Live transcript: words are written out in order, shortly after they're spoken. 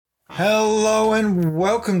Hello and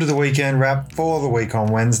welcome to the Weekend Wrap for the week on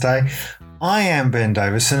Wednesday. I am Ben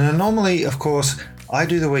Davison and normally, of course, I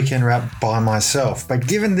do the Weekend Wrap by myself. But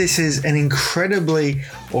given this is an incredibly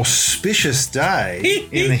auspicious day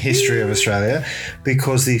in the history of Australia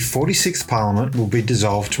because the 46th Parliament will be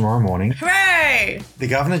dissolved tomorrow morning. Hooray! The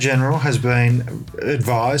Governor-General has been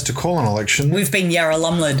advised to call an election. We've been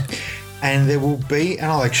Yarralumled. And there will be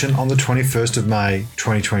an election on the 21st of May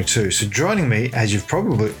 2022. So joining me, as you've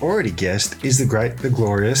probably already guessed, is the great, the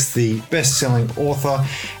glorious, the best-selling author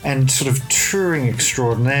and sort of touring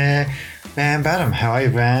extraordinaire, Van Badham. How are you,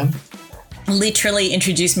 Van? Literally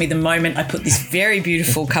introduced me the moment I put this very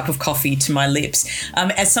beautiful cup of coffee to my lips.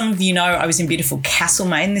 As some of you know, I was in beautiful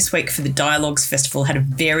Castlemaine this week for the Dialogues Festival, had a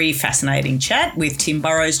very fascinating chat with Tim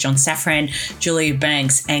Burrows, John Safran, Julia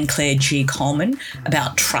Banks and Claire G. Coleman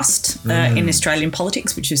about trust in Australian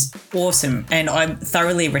politics, which is awesome. And I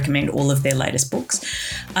thoroughly recommend all of their latest books.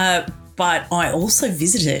 But I also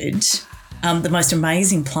visited the most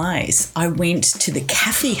amazing place. I went to the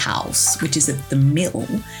Cafe House, which is at the Mill,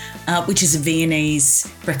 which is a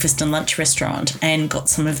Viennese breakfast and lunch restaurant, and got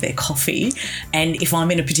some of their coffee. And if I'm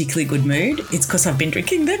in a particularly good mood, it's because I've been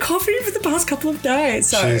drinking their coffee for the past couple of days.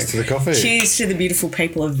 So cheers to the coffee. Cheers to the beautiful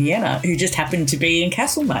people of Vienna who just happened to be in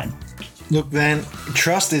Castlemaine. Look, Van,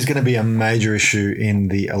 trust is going to be a major issue in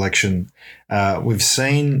the election. We've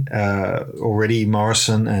seen already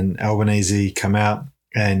Morrison and Albanese come out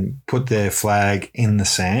and put their flag in the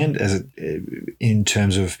sand in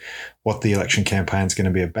terms of what the election campaign is going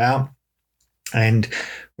to be about. And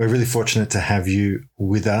we're really fortunate to have you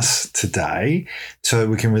with us today so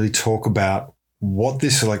we can really talk about what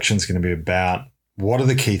this election is going to be about, what are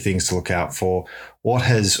the key things to look out for, what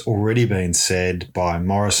has already been said by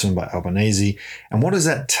Morrison, by Albanese, and what does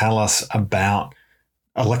that tell us about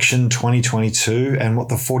election 2022 and what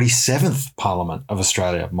the 47th Parliament of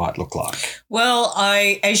Australia might look like? Well,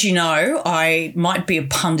 as you know, I might be a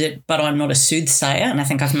pundit, but I'm not a soothsayer. And I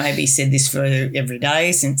think I've maybe said this for every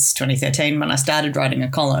day since 2013 when I started writing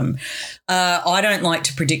a column. I don't like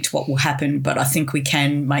to predict what will happen, but I think we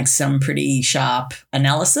can make some pretty sharp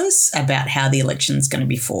analysis about how the election's going to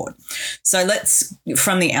be fought. So let's,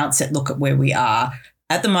 from the outset, look at where we are.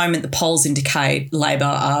 At the moment, the polls indicate Labor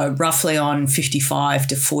are roughly on 55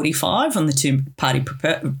 to 45 on the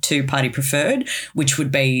two-party preferred, which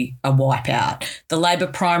would be a wipeout. The Labor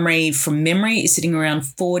primary, from memory, is sitting around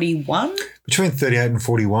 41. Between 38 and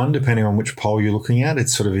 41, depending on which poll you're looking at.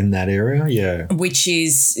 It's sort of in that area, yeah. Which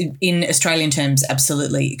is, in Australian terms,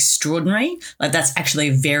 absolutely extraordinary. Like, that's actually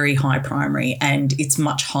a very high primary, and it's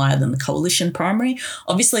much higher than the coalition primary.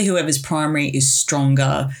 Obviously, whoever's primary is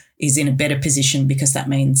stronger is in a better position because that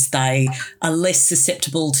means they are less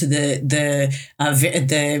susceptible to the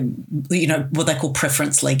what they call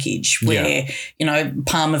preference leakage, where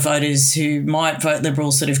Palmer voters who might vote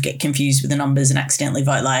Liberal sort of get confused with the numbers and accidentally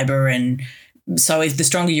vote Labor. And so if the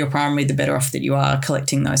stronger your primary, the better off that you are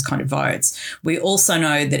collecting those kind of votes. We also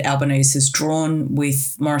know that Albanese has drawn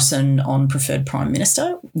with Morrison on preferred Prime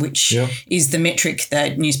Minister, which is the metric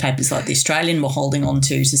that newspapers like The Australian were holding on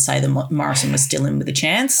to say that Morrison was still in with a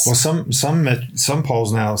chance. Well, some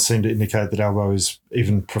polls now seem to indicate that Albo is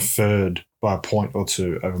even preferred by a point or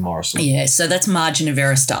two over Morrison. Yeah, so that's margin of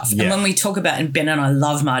error stuff. Yeah. And when we talk about, and Ben and I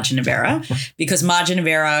love margin of error because margin of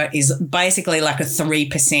error is basically like a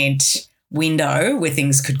 3% window where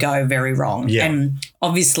things could go very wrong. Yeah. And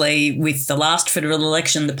obviously with the last federal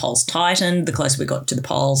election, the polls tightened the closer we got to the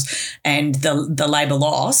polls, and the Labor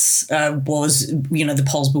loss was, the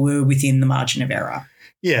polls were within the margin of error.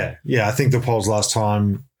 Yeah. I think the polls last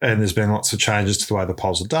time, and there's been lots of changes to the way the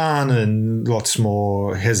polls are done and lots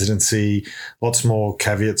more hesitancy, lots more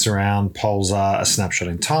caveats around polls are a snapshot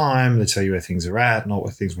in time. They tell you where things are at, not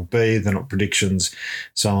where things will be. They're not predictions,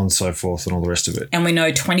 so on and so forth, and all the rest of it. And we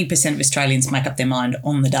know 20% of Australians make up their mind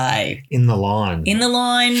on the day. In the line,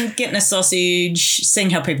 getting a sausage, seeing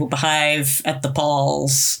how people behave at the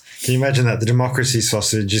polls. Can you imagine that? The democracy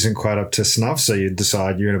sausage isn't quite up to snuff, so you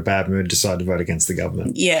decide you're in a bad mood, decide to vote against the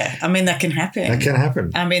government. Yeah, I mean, that can happen. That can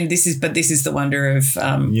happen. I mean, this is the wonder of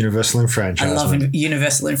universal enfranchisement. I love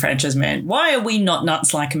universal enfranchisement. Why are we not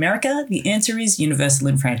nuts like America? The answer is universal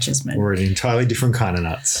enfranchisement. We're an entirely different kind of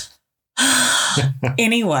nuts.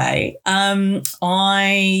 Anyway,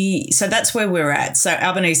 so that's where we're at. So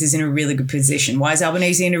Albanese is in a really good position. Why is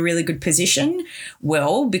Albanese in a really good position?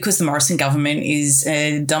 Well, because the Morrison government is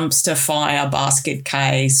a dumpster fire, basket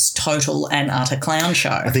case, total and utter clown show.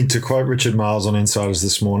 I think, to quote Richard Miles on Insiders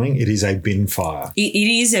this morning, it is a bin fire. It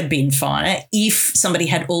is a bin fire if somebody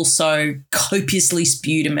had also copiously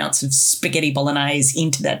spewed amounts of spaghetti bolognese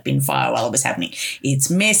into that bin fire while it was happening. It's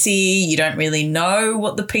messy. You don't really know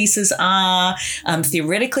what the pieces are.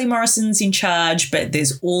 Theoretically, Morrison's in charge, but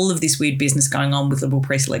there's all of this weird business going on with Liberal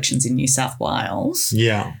pre-selections in New South Wales.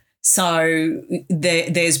 Yeah. So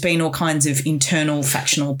there's been all kinds of internal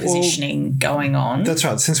factional positioning going on. That's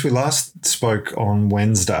right. Since we last spoke on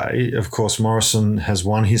Wednesday, of course, Morrison has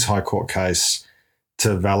won his High Court case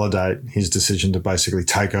to validate his decision to basically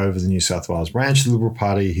take over the New South Wales branch of the Liberal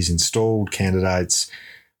Party. He's installed candidates,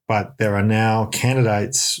 but there are now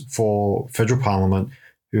candidates for federal parliament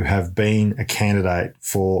who have been a candidate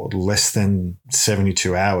for less than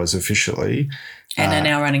 72 hours officially. And are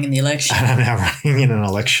now running in the election. And are now running in an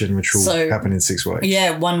election, which will happen in 6 weeks.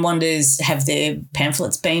 Yeah, one wonders, have their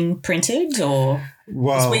pamphlets been printed or...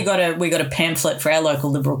 Well, we got a pamphlet for our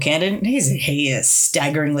local Liberal candidate. He is a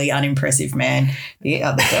staggeringly unimpressive man the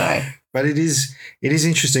other day. But it is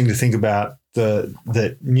interesting to think about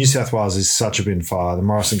that New South Wales is such a bin fire. The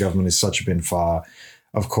Morrison government is such a bin fire.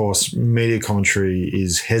 Of course, media commentary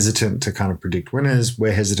is hesitant to kind of predict winners.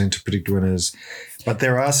 We're hesitant to predict winners. But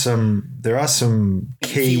there are some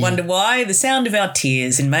key... If you wonder why, the sound of our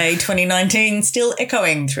tears in May 2019 still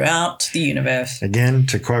echoing throughout the universe. Again,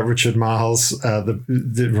 to quote Richard Miles,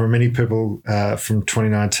 there are many people from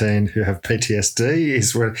 2019 who have PTSD,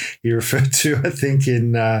 is what he referred to, I think,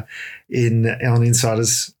 on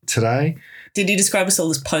Insiders today. Did he describe us all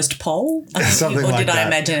as post-poll? Something like that. Or did I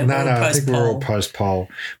imagine it? No, I think we're all post-poll.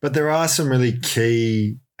 But there are some really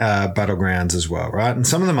key battlegrounds as well, right? And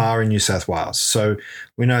some of them are in New South Wales. So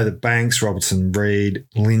we know that Banks, Robertson, Reid,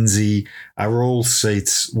 Lindsay are all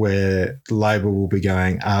seats where Labor will be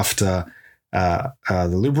going after the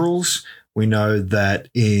Liberals. We know that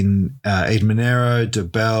in Eden Monaro,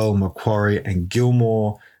 DeBell, Macquarie and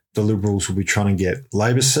Gilmore, the Liberals will be trying to get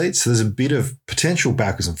Labor seats. So there's a bit of potential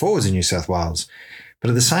backwards and forwards in New South Wales. But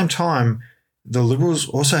at the same time, the Liberals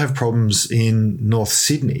also have problems in North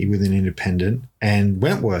Sydney with an independent and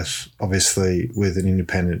Wentworth, obviously, with an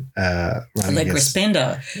independent Allegra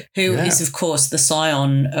Spender, who is, of course, the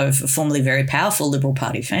scion of a formerly very powerful Liberal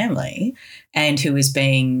Party family and who is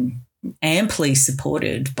being amply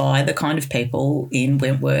supported by the kind of people in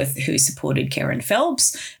Wentworth who supported Karen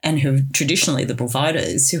Phelps and who are traditionally Liberal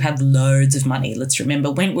voters who have loads of money. Let's remember,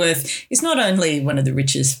 Wentworth is not only one of the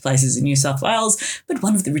richest places in New South Wales, but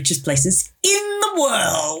one of the richest places in the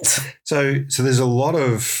world. So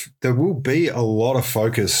there will be a lot of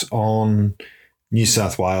focus on New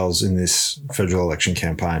South Wales in this federal election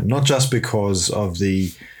campaign, not just because of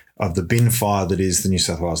the bin fire that is the New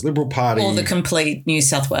South Wales Liberal Party. Or the complete New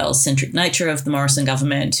South Wales-centric nature of the Morrison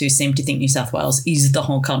government, who seem to think New South Wales is the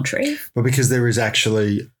whole country. But because there is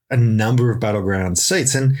actually a number of battleground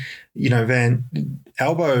seats. And, Van,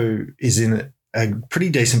 Albo is in a pretty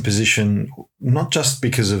decent position, not just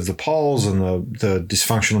because of the polls and the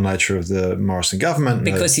dysfunctional nature of the Morrison government.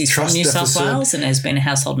 Because he's from New South Wales and has been a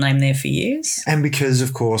household name there for years. And because,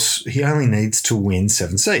 of course, he only needs to win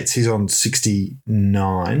 7 seats. He's on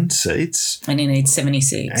 69 seats. And he needs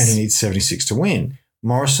 76. And he needs 76 to win.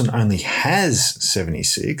 Morrison only has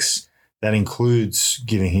 76. That includes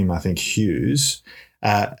giving him, I think, Hughes.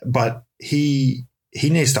 But he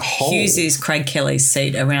needs to hold. Hughes is Craig Kelly's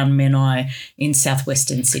seat around Menai in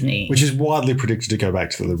southwestern Sydney. Which is widely predicted to go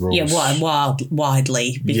back to the Liberals. Yeah,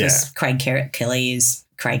 widely, because Craig Kelly is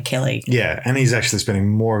Craig Kelly. Yeah, and he's actually spending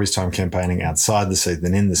more of his time campaigning outside the seat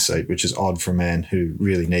than in the seat, which is odd for a man who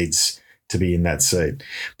really needs to be in that seat.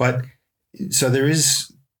 But so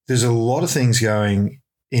there's a lot of things going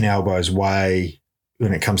in Albo's way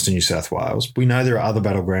when it comes to New South Wales. We know there are other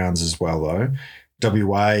battlegrounds as well, though.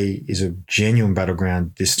 WA is a genuine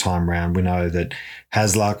battleground this time round. We know that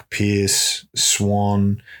Hasluck, Pearce,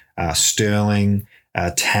 Swan, Stirling,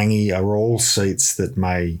 Tangi are all seats that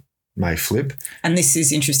may flip. And this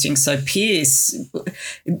is interesting. So Pearce,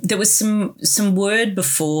 there was some word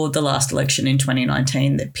before the last election in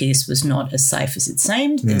 2019 that Pearce was not as safe as it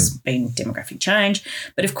seemed. There's been demographic change.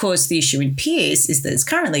 But, of course, the issue in Pearce is that it's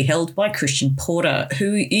currently held by Christian Porter,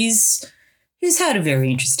 who's had a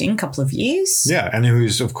very interesting couple of years. Yeah, and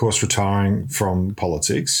who's, of course, retiring from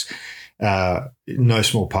politics, no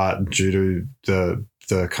small part due to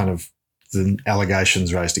the kind of the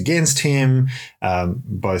allegations raised against him,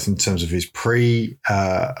 both in terms of his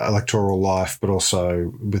pre-electoral life, but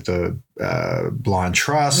also with the blind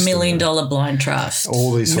trust. $1 million blind trust.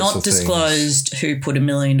 All these sorts Not of disclosed who put $1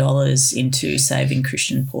 million into saving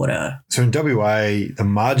Christian Porter. So in WA, the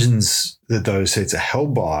margins that those seats are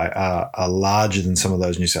held by are larger than some of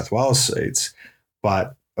those New South Wales seats.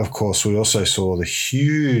 But, of course, we also saw the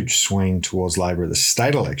huge swing towards Labor at the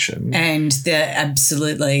state election. And the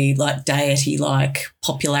absolutely deity-like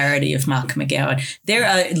popularity of Mark McGowan. There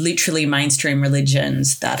are literally mainstream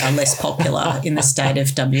religions that are less popular in the state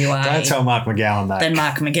of WA. Don't tell Mark McGowan that. Than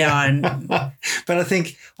Mark McGowan. But I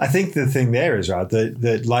think the thing there is, right,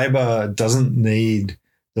 that Labor doesn't need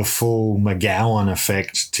the full McGowan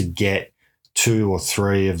effect to get 2 or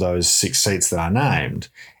 3 of those 6 seats that are named.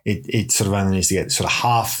 It sort of only needs to get sort of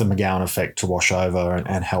half the McGowan effect to wash over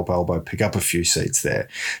and help Albo pick up a few seats there.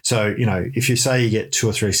 So, if you say you get 2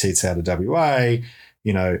 or 3 seats out of WA,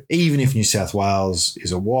 even if New South Wales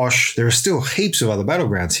is a wash, there are still heaps of other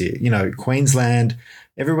battlegrounds here. Queensland,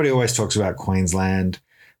 everybody always talks about Queensland,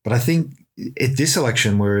 but I think at this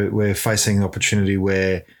election we're facing an opportunity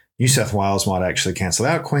where New South Wales might actually cancel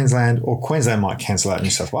out Queensland, or Queensland might cancel out New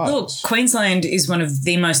South Wales. Look, Queensland is one of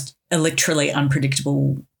the most electorally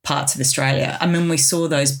unpredictable parts of Australia. I mean, we saw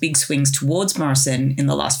those big swings towards Morrison in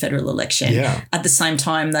the last federal election. Yeah. At the same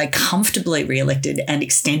time, they comfortably re-elected and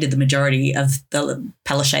extended the majority of the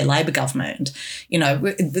Palaszczuk Labor government.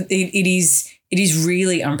 It is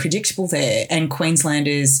really unpredictable there, and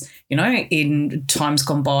Queenslanders, in times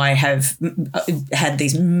gone by have had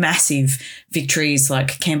these massive victories,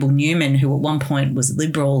 like Campbell Newman, who at one point was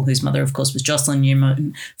Liberal, whose mother, of course, was Jocelyn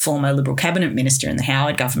Newman, former Liberal cabinet minister in the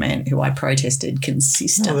Howard government, who I protested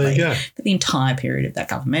consistently for the entire period of that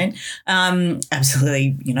government.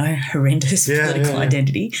 Absolutely, horrendous political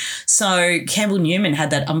identity. So Campbell Newman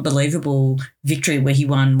had that unbelievable victory where he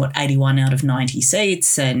won, 81 out of 90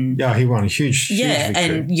 seats. And yeah, he won a huge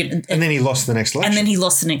victory. And then he lost the next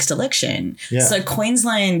election. Yeah. So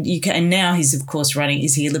Queensland, and now he's, of course, running,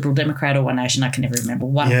 is he a Liberal Democrat or One Nation? I can never remember.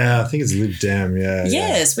 I think it's Lib Dem,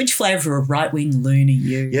 Yes, which flavour of right-wing loon are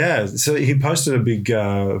you? Yeah, so he posted a big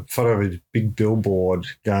photo of a big billboard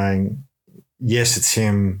going, yes, it's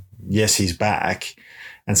him, yes, he's back.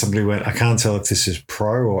 And somebody went, I can't tell if this is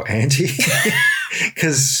pro or anti,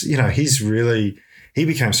 because, he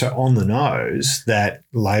became so on the nose that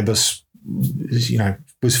Labor,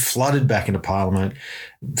 was flooded back into Parliament,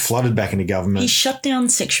 flooded back into government. He shut down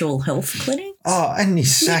sexual health clinics. Oh, and he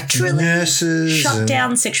sacked nurses. Shut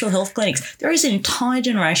down sexual health clinics. There is an entire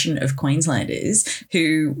generation of Queenslanders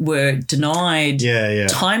who were denied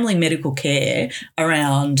timely medical care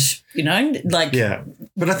around, Yeah,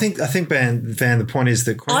 but I think Van, the point is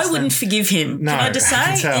that Queensland, I wouldn't forgive him. No, can I just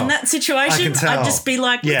say, in that situation, I'd just be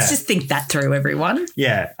like, let's just think that through, everyone.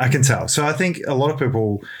 Yeah, I can tell. So I think a lot of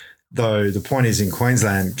people, though, the point is in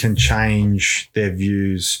Queensland, can change their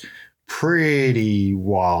views pretty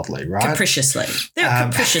wildly, right? Capriciously. They're a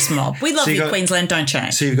capricious mob. We love you, Queensland, don't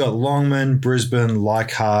change. So you've got Longman, Brisbane,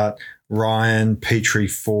 Leichhardt, Ryan, Petrie,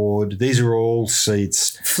 Ford. These are all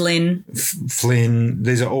seats. Flynn.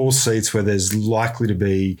 These are all seats where there's likely to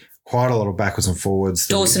be quite a lot of backwards and forwards.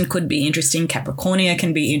 Dawson could be interesting. Capricornia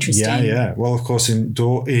can be interesting. Yeah. Well, of course, in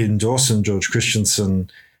Dawson, George Christensen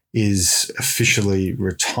is officially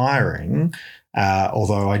retiring,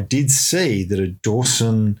 although I did see that a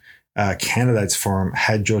Dawson Candidates Forum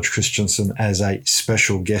had George Christensen as a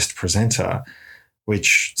special guest presenter,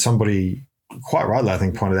 which somebody quite rightly, I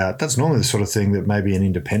think, pointed out that's normally the sort of thing that maybe an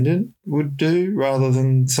independent would do rather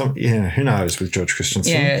than who knows with George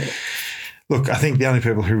Christensen. Yeah. Look, I think the only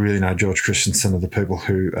people who really know George Christensen are the people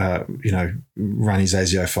who, run his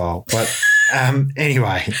ASIO file. But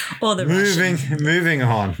anyway, or the moving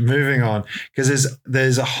on, because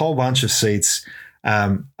there's a whole bunch of seats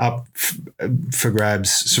up for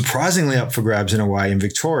grabs, surprisingly up for grabs in a way in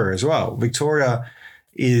Victoria as well. Victoria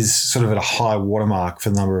is sort of at a high watermark for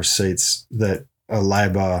the number of seats that a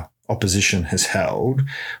Labor opposition has held,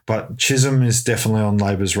 but Chisholm is definitely on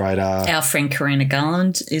Labor's radar. Our friend Karina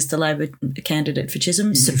Garland is the Labor candidate for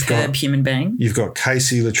Chisholm. Superb human being. You've got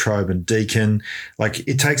Casey, Latrobe and Deakin. Like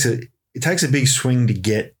it takes a big swing to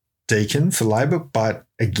get Deakin for Labor, but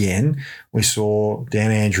again, we saw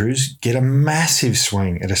Dan Andrews get a massive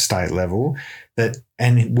swing at a state level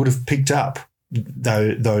and it would have picked up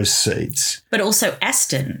those seats. But also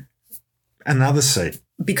Aston. Another seat.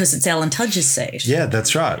 because it's Alan Tudge's seat. Yeah,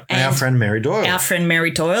 that's right. And our friend Mary Doyle. Our friend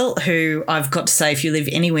Mary Doyle, who I've got to say, if you live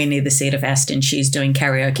anywhere near the seat of Aston, she's doing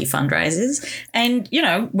karaoke fundraisers. And,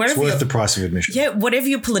 wherever it's worth the price of admission. Yeah, whatever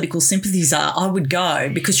your political sympathies are, I would go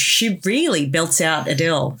because she really belts out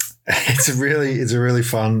Adele. It's a really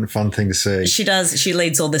fun thing to see. She does. She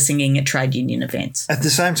leads all the singing at trade union events. At the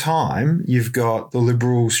same time, you've got the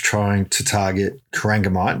Liberals trying to target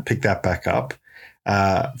Corangamite, pick that back up,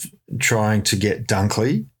 trying to get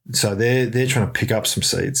Dunkley. So they're trying to pick up some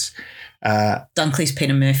seats. Dunkley's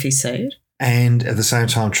Peter Murphy's seat. And at the same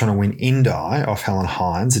time trying to win Indi off Helen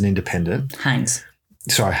Hines, an independent.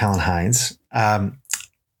 Helen Haynes.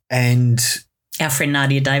 And our friend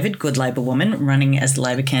Nadia David, good Labor woman, running as the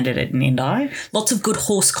Labor candidate in Indi. Lots of good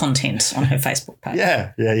horse content on her Facebook page.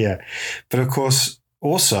 Yeah. But, of course,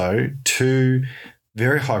 also two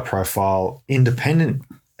very high-profile independent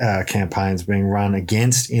campaigns being run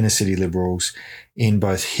against inner-city Liberals in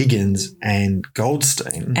both Higgins and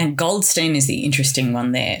Goldstein. And Goldstein is the interesting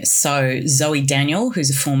one there. So Zoe Daniel, who's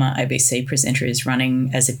a former ABC presenter, is running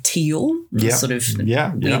as a teal, sort of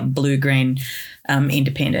blue-green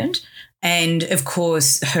independent. And, of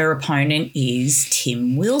course, her opponent is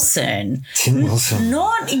Tim Wilson.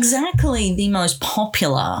 Not exactly the most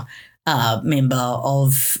popular member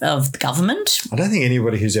of the government. I don't think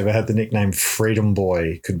anybody who's ever had the nickname Freedom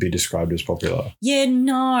Boy could be described as popular. Yeah,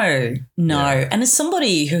 no. Yeah. And as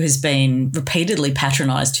somebody who has been repeatedly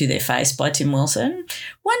patronised to their face by Tim Wilson,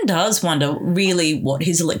 one does wonder really what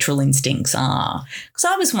his electoral instincts are. Because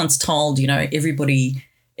I was once told,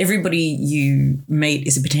 everybody you meet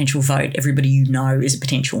is a potential vote. Everybody you know is a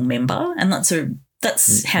potential member, and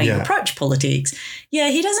that's how you approach politics. Yeah,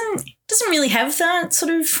 he doesn't really have that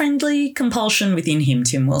sort of friendly compulsion within him.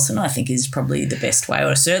 Tim Wilson, I think, is probably the best way,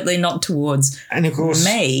 or certainly not towards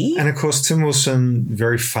me. And of course, Tim Wilson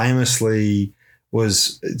very famously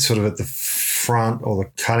was sort of at the front or the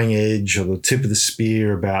cutting edge or the tip of the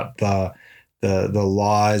spear about the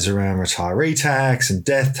lies around retiree tax and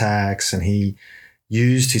death tax, and he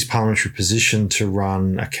used his parliamentary position to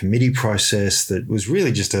run a committee process that was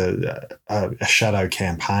really just a shadow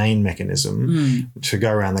campaign mechanism to go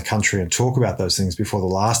around the country and talk about those things before the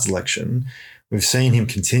last election. We've seen him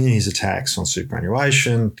continue his attacks on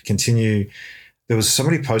superannuation, There was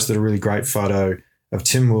somebody posted a really great photo of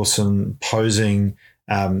Tim Wilson posing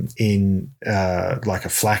in like a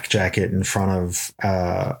flak jacket in front of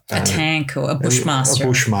a tank or a Bushmaster. A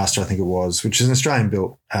Bushmaster, I think it was, which is an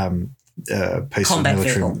Australian-built piece combat of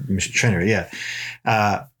military vehicle. machinery,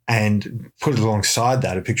 and put alongside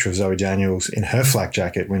that a picture of Zoe Daniels in her flak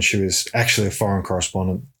jacket when she was actually a foreign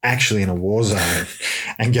correspondent, actually in a war zone,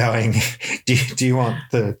 and going, do you want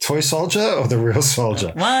the toy soldier or the real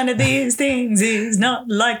soldier? One of these things is not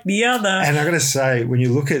like the other. And I've got to say, when you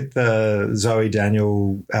look at the Zoe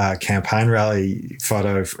Daniel campaign rally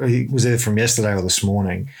photo, it was either from yesterday or this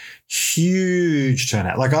morning, huge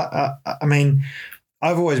turnout. Like, I mean,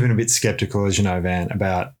 I've always been a bit skeptical, as you know, Van,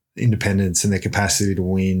 about independents and their capacity to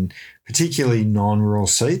win, particularly non-rural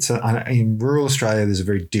seats. In rural Australia, there's a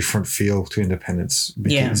very different feel to independents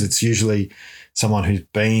because it's usually someone who's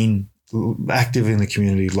been active in the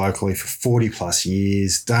community locally for 40 plus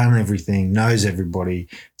years, done everything, knows everybody.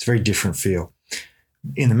 It's a very different feel.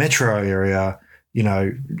 In the metro area,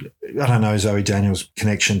 I don't know Zoe Daniels'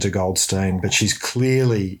 connection to Goldstein, but she's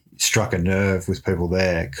clearly struck a nerve with people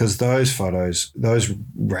there because those photos, those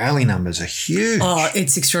rally numbers are huge. Oh,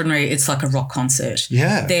 it's extraordinary. It's like a rock concert.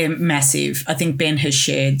 Yeah. They're massive. I think Ben has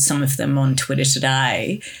shared some of them on Twitter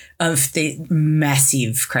today of the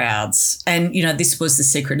massive crowds. And, this was the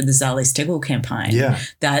secret of the Zali Steggall campaign,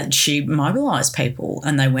 that she mobilised people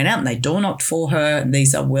and they went out and they door knocked for her. And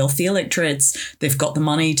these are wealthy electorates. They've got the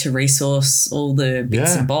money to resource all the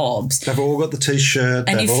bits and bobs. They've all got the T-shirt.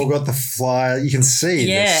 They've all got the flyer. You can see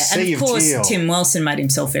the sea and of course, teal. Tim Wilson made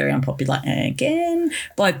himself very unpopular again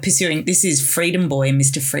by pursuing, this is Freedom Boy,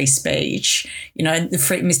 Mr. Free Speech.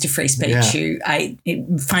 Mr. Free Speech who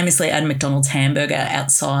famously ate a McDonald's hamburger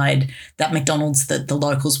outside that McDonald's that the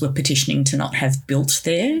locals were petitioning to not have built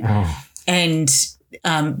there. Oh. And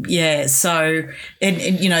so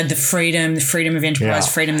the freedom of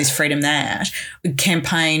enterprise, freedom this, freedom that,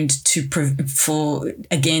 campaigned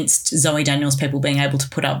against Zoe Daniels people being able to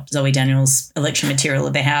put up Zoe Daniels election material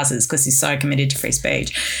at their houses because he's so committed to free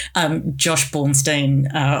speech. Josh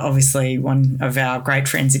Bornstein, obviously one of our great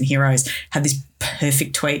friends and heroes, had this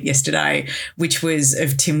perfect tweet yesterday, which was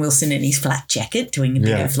of Tim Wilson in his flat jacket doing a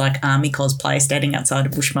bit of like army cosplay, standing outside a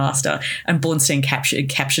Bushmaster, and Bornstein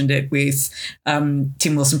captioned it with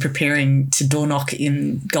Tim Wilson preparing to door knock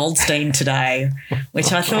in Goldstein today,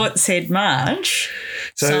 which I thought said much.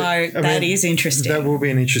 So that is interesting. That will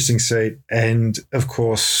be an interesting seat. And of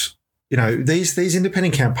course, these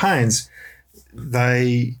independent campaigns,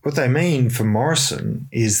 what they mean for Morrison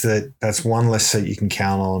is that that's one less seat you can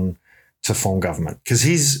count on to form government, because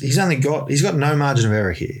he's got no margin of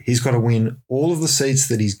error here. He's got to win all of the seats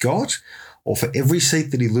that he's got, or for every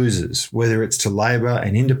seat that he loses, whether it's to Labor,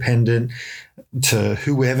 an independent, to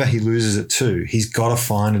whoever he loses it to, he's got to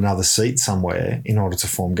find another seat somewhere in order to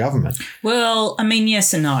form government. Well, I mean,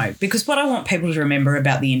 yes and no, because what I want people to remember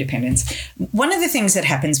about the independents, one of the things that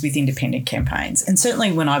happens with independent campaigns, and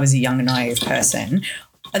certainly when I was a young and naive person,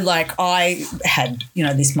 like I had,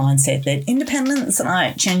 this mindset that independents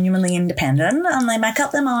are genuinely independent and they make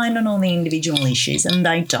up their mind on all the individual issues, and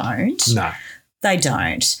they don't. No. They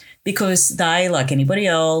don't, because they, like anybody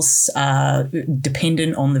else, are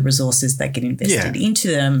dependent on the resources that get invested into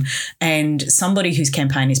them. And somebody whose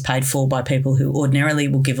campaign is paid for by people who ordinarily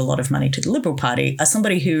will give a lot of money to the Liberal Party are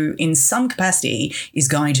somebody who in some capacity is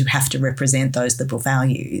going to have to represent those Liberal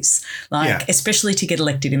values, especially to get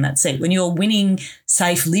elected in that seat. When you're winning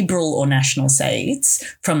safe Liberal or national seats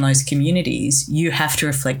from those communities, you have to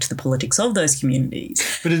reflect the politics of those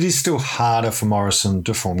communities. But it is still harder for Morrison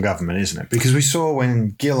to form government, isn't it? Because we saw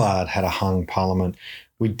when Gillard had a hung parliament,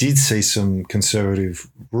 we did see some conservative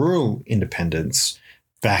rural independents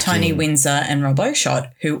back Tony Windsor and Rob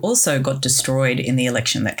Oakeshott, who also got destroyed in the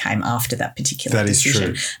election that came after that particular decision. That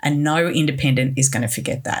is true. And no independent is going to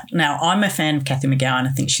forget that. Now, I'm a fan of Cathy McGowan.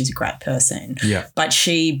 I think she's a great person. Yeah. But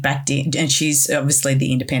she backed in, and she's obviously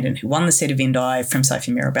the independent who won the seat of Indi from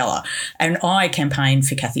Sophie Mirabella. And I campaigned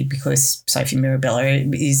for Cathy because Sophie Mirabella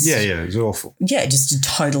is... Yeah, it was awful. Yeah, just a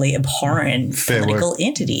totally abhorrent political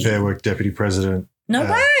entity. Fair Work deputy president. No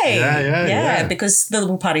way. Yeah. Because the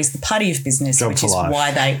Liberal Party is the party of business, Job which is life.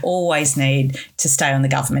 why they always need to stay on the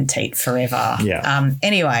government teat forever. Yeah.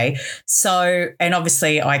 Anyway, so, and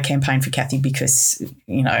obviously I campaigned for Cathy because,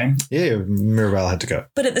 Yeah, Mirabella had to go.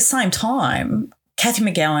 But at the same time, Cathy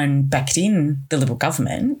McGowan backed in the Liberal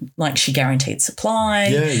government, like she guaranteed supply.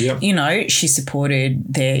 Yeah. She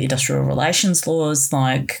supported their industrial relations laws,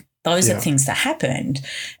 like... Those are things that happened.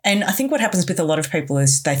 And I think what happens with a lot of people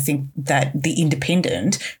is they think that the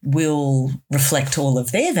independent will reflect all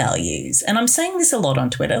of their values. And I'm saying this a lot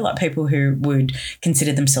on Twitter, like people who would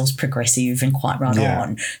consider themselves progressive and quite right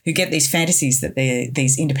on, who get these fantasies that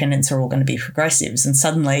these independents are all going to be progressives, and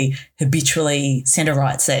suddenly habitually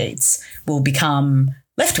centre-right seats will become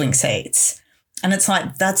left-wing seats. And it's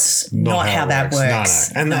like, that's not how that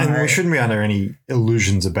works. No. And we shouldn't be under any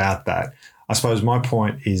illusions about that. I suppose my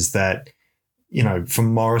point is that, for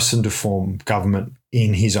Morrison to form government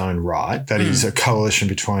in his own right, that is a coalition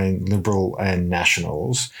between Liberal and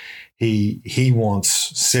Nationals, he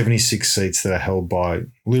wants 76 seats that are held by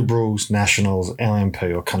Liberals, Nationals,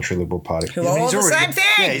 LNP or Country Liberal Party. Who are all the same thing.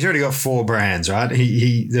 Yeah, he's already got 4 brands, right?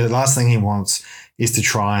 The last thing he wants is to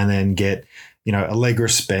try and then get, Allegra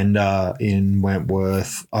Spender in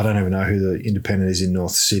Wentworth. I don't even know who the independent is in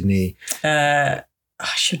North Sydney. I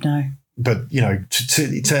should know. But,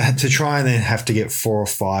 to try and then have to get 4 or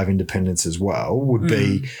 5 independents as well would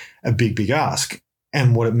be a big, big ask.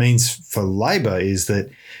 And what it means for Labor is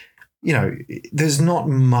that, there's not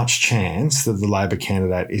much chance that the Labor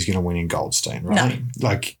candidate is going to win in Goldstein, right? No.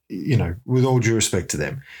 Like, with all due respect to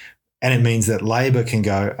them. And it means that Labor can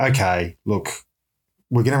go, okay, look,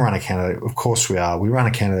 we're going to run a candidate. Of course we are. We run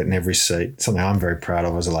a candidate in every seat, something I'm very proud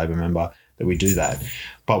of as a Labor member, that we do that.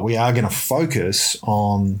 But we are going to focus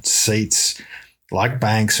on seats like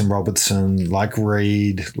Banks and Robertson, like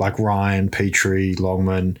Reid, like Ryan, Petrie,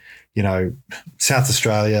 Longman, South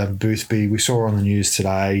Australia, Boothby. We saw on the news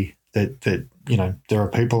today that there are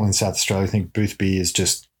people in South Australia who think Boothby is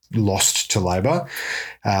just lost to Labor,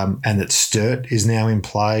 and that Sturt is now in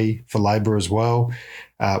play for Labor as well.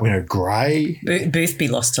 Gray. Boothby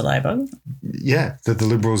lost to Labor. Yeah, that the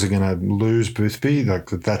Liberals are going to lose Boothby.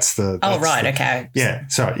 Like that's the. Okay. Yeah.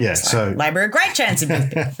 Sorry. Yeah. So Labor a great chance of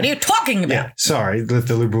Boothby. What are you talking about? Yeah. Sorry, that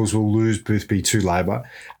the Liberals will lose Boothby to Labor.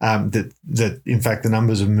 That in fact the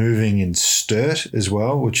numbers are moving in Sturt as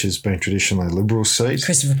well, which has been traditionally a Liberal seat.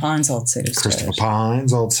 Christopher Pyne's old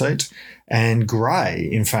seat. And Gray,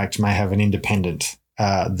 in fact, may have an independent.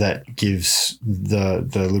 That gives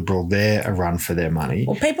the Liberal there a run for their money.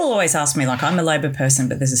 Well, people always ask me, like, I'm a Labor person,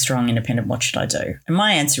 but there's a strong independent. What should I do? And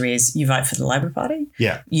my answer is you vote for the Labor Party.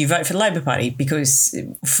 Yeah. You vote for the Labor Party because,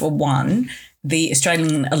 for one, the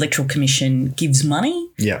Australian Electoral Commission gives money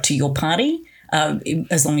to your party.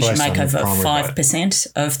 As long as Based you make on the over primary 5%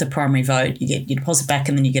 of the primary vote, you get your deposit back,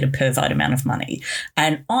 and then you get a per vote amount of money.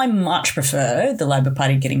 And I much prefer the Labor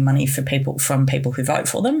Party getting money from people who vote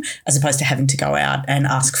for them, as opposed to having to go out and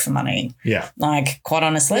ask for money. Yeah. Like, quite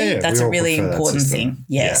honestly, that's a really important thing.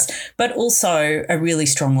 Yes. Yeah. But also a really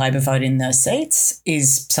strong Labor vote in those seats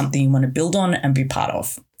is something you want to build on and be part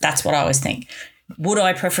of. That's what I always think. Would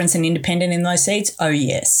I preference an independent in those seats? Oh,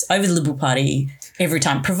 yes. Over the Liberal Party every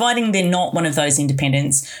time, providing they're not one of those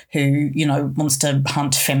independents who, wants to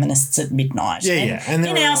hunt feminists at midnight. Yeah. And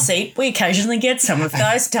in our seat, we occasionally get some of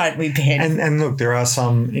those, don't we, Ben? And look, there are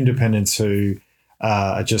some independents who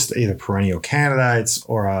are just either perennial candidates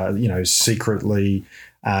or are, secretly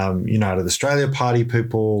United Australia Party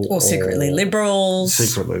people. Or secretly liberals.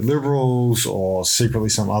 Or secretly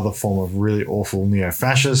some other form of really awful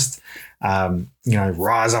neo-fascist.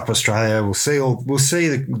 Rise Up Australia. We'll see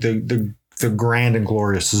the grand and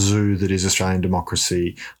glorious zoo that is Australian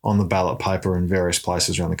democracy on the ballot paper in various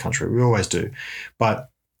places around the country. We always do.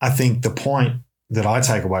 But I think the point that I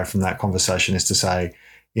take away from that conversation is to say,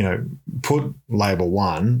 put Labor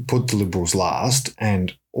one, put the Liberals last,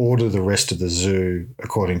 and order the rest of the zoo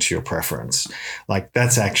according to your preference. Like,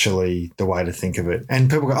 that's actually the way to think of it. And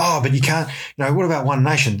people go, oh, but you can't, what about One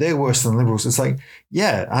Nation? They're worse than Liberals. It's like,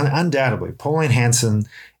 yeah, undoubtedly. Pauline Hanson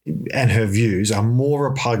and her views are more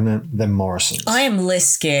repugnant than Morrison's. I am less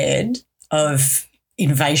scared of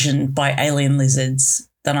invasion by alien lizards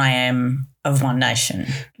than I am of One Nation.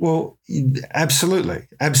 Well, absolutely.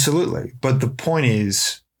 But the point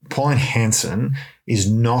is, Pauline Hanson is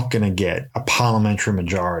not going to get a parliamentary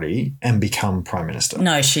majority and become Prime Minister.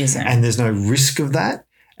 No, she isn't. And there's no risk of that.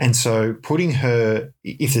 And so putting her,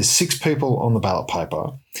 if there's 6 people on the ballot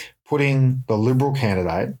paper, putting the Liberal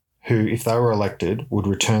candidate, who, if they were elected, would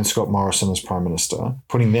return Scott Morrison as Prime Minister,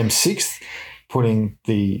 putting them 6th, putting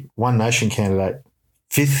the One Nation candidate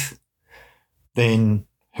 5th, then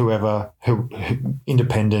whoever,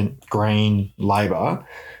 independent, Green, Labor,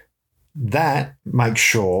 that makes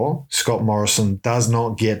sure Scott Morrison does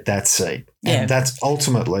not get that seat. And that's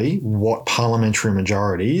ultimately what parliamentary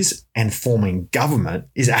majorities and forming government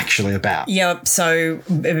is actually about. Yeah, so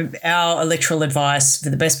our electoral advice for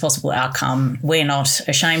the best possible outcome, we're not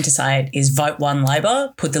ashamed to say it, is vote one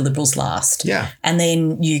Labor, put the Liberals last. Yeah. And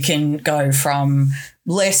then you can go from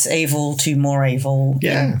less evil to more evil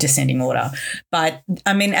in descending order. But,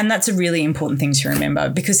 and that's a really important thing to remember,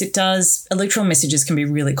 because electoral messages can be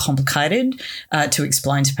really complicated to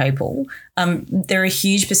explain to people. There are a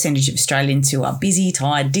huge percentage of Australians who are busy,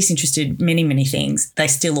 tired, disinterested, many, many things. They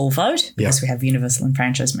still all vote because we have universal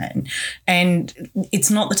enfranchisement. And it's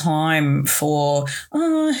not the time for,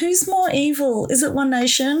 who's more evil? Is it One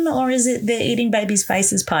Nation or is it they're eating babies'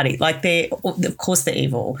 faces party? Like, of course they're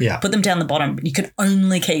evil. Yeah. Put them down the bottom. You can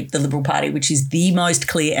only keep the Liberal Party, which is the most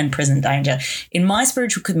clear and present danger. In my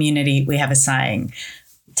spiritual community, we have a saying,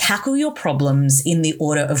 tackle your problems in the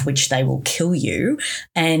order of which they will kill you.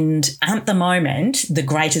 And at the moment, the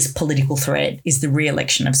greatest political threat is the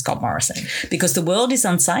re-election of Scott Morrison, because the world is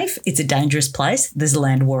unsafe. It's a dangerous place. There's a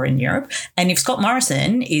land war in Europe. And if Scott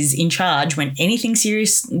Morrison is in charge when anything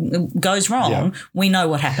serious goes wrong, we know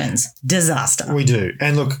what happens. Disaster. We do.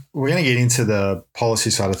 And look, we're going to get into the policy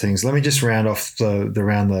side of things. Let me just round off the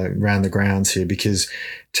round the grounds here, because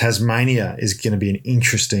Tasmania is going to be an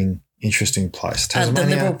interesting place. The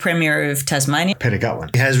Liberal Premier of Tasmania, Peter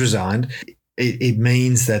Gutwein, he has resigned. It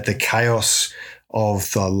means that the chaos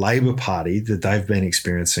of the Labor Party that they've been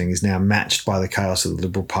experiencing is now matched by the chaos of the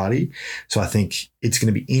Liberal Party. So I think it's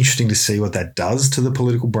going to be interesting to see what that does to the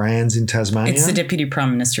political brands in Tasmania. It's the Deputy Prime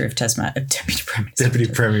Minister of Tasmania.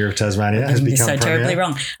 Deputy Premier of Tasmania has become so Premier. Terribly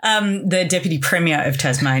wrong. The Deputy Premier of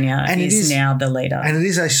Tasmania is now the leader. And it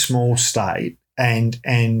is a small state,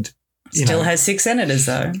 and Still has 6 senators,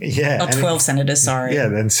 though. Yeah. 12 senators, sorry. Yeah,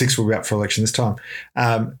 and 6 will be up for election this time.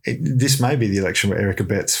 This may be the election where Eric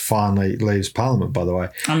Abetz finally leaves Parliament, by the way.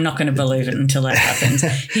 I'm not going to believe it until that happens.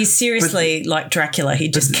 He's seriously like Dracula. He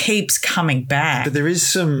just keeps coming back. But there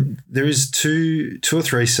is two or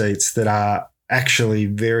three seats that are actually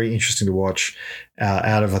very interesting to watch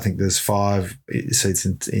out of, I think there's 5 seats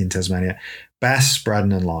in Tasmania. Bass,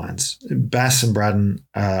 Braddon and Lyons. Bass and Braddon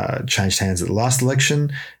changed hands at the last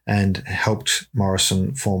election and helped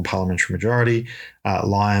Morrison form parliamentary majority.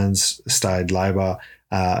 Lyons stayed Labor.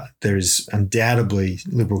 There is undoubtedly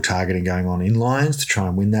Liberal targeting going on in Lyons to try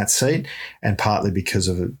and win that seat, and partly because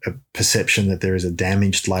of a perception that there is a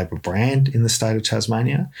damaged Labor brand in the state of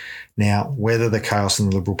Tasmania. Now, whether the chaos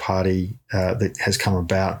in the Liberal Party that has come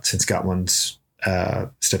about since Gutwein's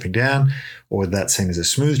stepping down, or whether that's seen as a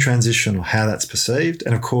smooth transition, or how that's perceived.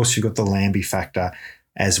 And of course, you've got the Lambie factor.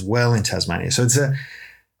 as well in Tasmania. So it's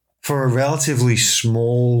for a relatively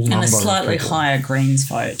small number and a slightly of people. higher Greens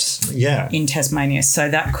vote Yeah. in Tasmania. So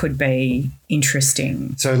that could be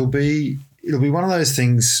interesting. So it'll be one of those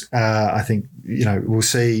things. I think we'll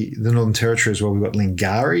see the Northern Territory as well. We've got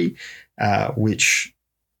Lingari, which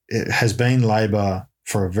has been Labor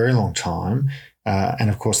for a very long time, and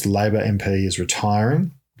of course the Labor MP is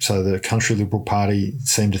retiring. So the Country Liberal Party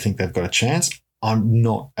seem to think they've got a chance. I'm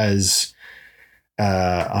not as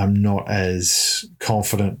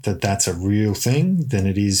confident that that's a real thing than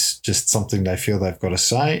it is just something they feel they've got to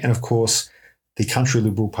say. And of course, the Country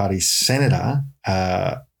Liberal Party senator,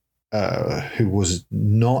 who was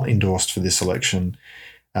not endorsed for this election,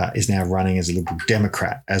 is now running as a Liberal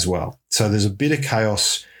Democrat as well. So there's a bit of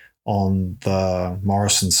chaos on the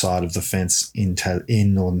Morrison side of the fence in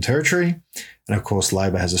Northern Territory. And of course,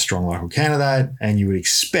 Labor has a strong local candidate, and you would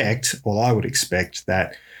expect, or I would expect,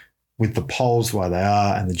 that with the polls the way they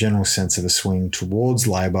are and the general sense of a swing towards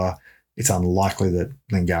Labor, it's unlikely that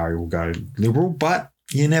Lingari will go Liberal, but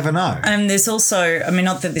you never know. And there's also,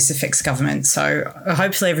 not that this affects government, so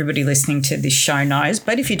hopefully everybody listening to this show knows,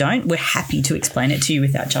 but if you don't, we're happy to explain it to you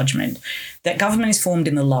without judgment, that government is formed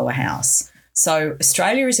in the lower house. So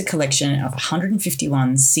Australia is a collection of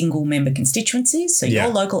 151 single-member constituencies, so your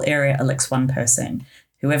local area elects one person.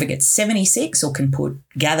 Whoever gets 76 or can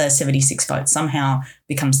gather 76 votes somehow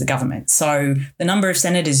becomes the government. So the number of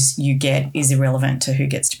senators you get is irrelevant to who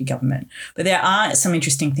gets to be government. But there are some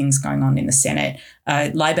interesting things going on in the Senate.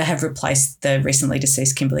 Labor have replaced the recently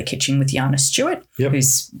deceased Kimberley Kitching with Yana Stewart,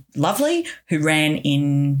 who's lovely, who ran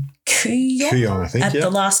in Kooyong, I think, at the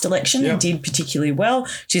last election and did particularly well.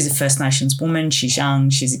 She's a First Nations woman. She's young.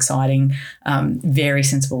 She's exciting. Very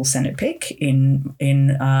sensible Senate pick in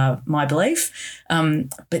my belief.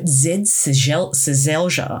 But Zed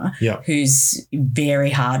Sezelja, who's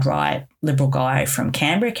very hard right Liberal guy from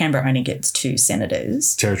Canberra. Canberra only gets 2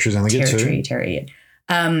 senators. Territories only get 2.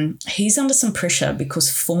 He's under some pressure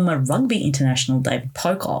because former rugby international David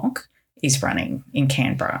Pocock is running in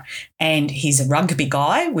Canberra, and he's a rugby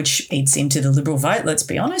guy, which eats into the Liberal vote, let's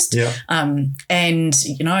be honest. And, an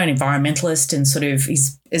environmentalist, and sort of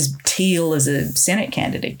is as teal as a Senate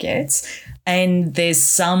candidate gets. And there's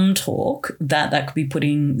some talk that could be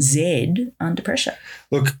putting Zed under pressure.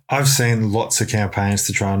 Look, I've seen lots of campaigns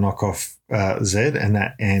to try and knock off Zed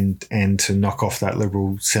and to knock off that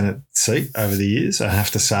Liberal Senate seat over the years. I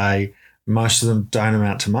have to say most of them don't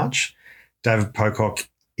amount to much. David Pocock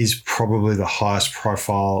is probably the highest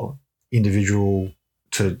profile individual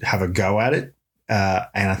to have a go at it.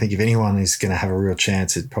 And I think if anyone is going to have a real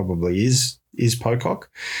chance, it probably is Pocock.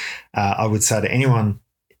 I would say to anyone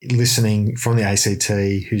listening from the ACT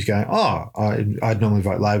who's going, I'd normally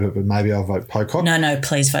vote Labor, but maybe I'll vote Pocock. No,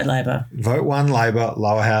 please vote Labor. Vote one Labor,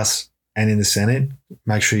 lower house and in the Senate.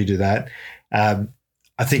 Make sure you do that. I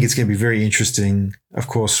think it's going to be very interesting. Of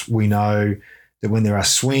course, we know that when there are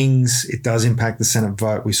swings, it does impact the Senate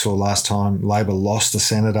vote. We saw last time Labor lost a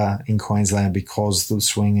senator in Queensland because the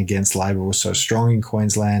swing against Labor was so strong in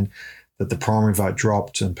Queensland that the primary vote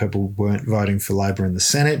dropped and people weren't voting for Labor in the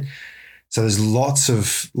Senate. So there's lots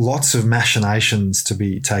of machinations to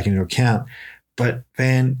be taken into account. But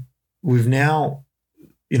Van, we've now,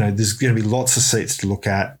 there's going to be lots of seats to look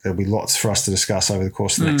at. There'll be lots for us to discuss over the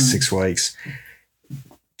course of the next 6 weeks.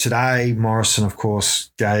 Today, Morrison, of course,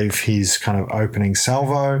 gave his kind of opening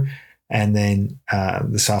salvo, and then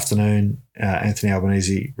this afternoon, Anthony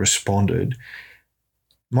Albanese responded.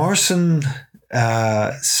 Morrison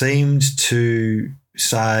seemed to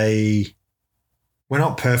say, we're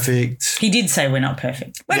not perfect. He did say we're not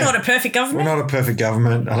perfect. We're not a perfect government. We're not a perfect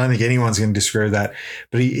government. I don't think anyone's going to disagree with that.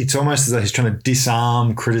 But it's almost as though he's trying to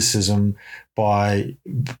disarm criticism by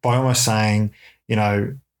almost saying,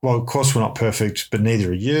 well, of course we're not perfect, but neither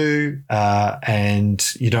are you, and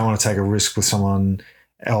you don't want to take a risk with someone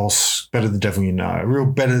else. Better the devil you know. Real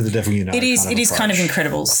better the devil you know. It is kind of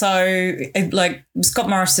incredible. So, Scott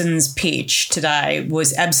Morrison's pitch today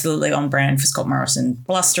was absolutely on brand for Scott Morrison.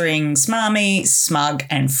 Blustering, smarmy, smug,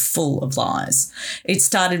 and full of lies. It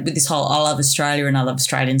started with this whole I love Australia and I love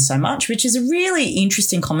Australians so much, which is a really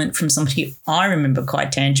interesting comment from somebody I remember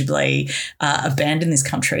quite tangibly abandoned this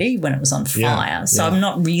country when it was on fire. So I'm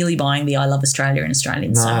not really buying the I love Australia and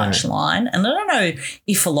Australians so much line. And I don't know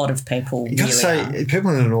if a lot of people are.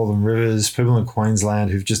 People in the Northern Rivers, people in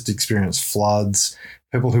Queensland who've just experienced floods,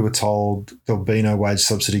 people who were told there'll be no wage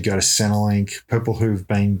subsidy, go to Centrelink, people who've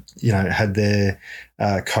been, had their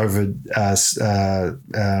COVID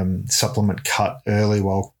supplement cut early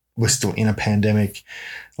while we're still in a pandemic,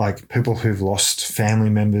 like people who've lost family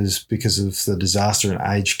members because of the disaster in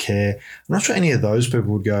aged care. I'm not sure any of those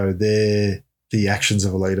people would go, they're the actions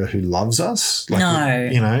of a leader who loves us. Like, No.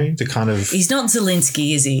 you know, the kind of... He's not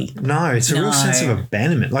Zelensky, is he? No, it's a real No. sense of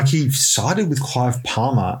abandonment. Like, he sided with Clive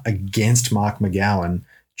Palmer against Mark McGowan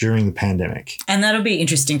during the pandemic. And that'll be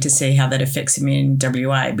interesting to see how that affects him in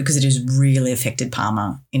WA, because it has really affected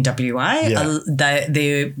Palmer in WA. Yeah.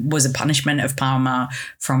 There was a punishment of Palmer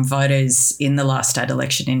from voters in the last state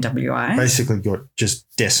election in WA. Basically got just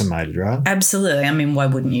decimated, right? Absolutely. I mean, why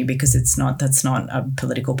wouldn't you? Because that's not a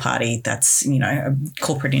political party. That's, you know, a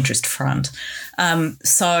corporate interest front.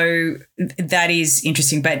 So that is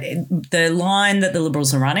interesting. But the line that the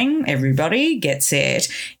Liberals are running, everybody gets it,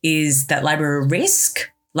 is that Labor are a risk.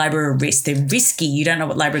 Labor are a risk. They're risky. You don't know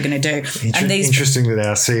what Labor are going to do. Interesting that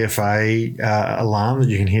our CFA alarm that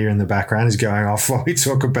you can hear in the background is going off while we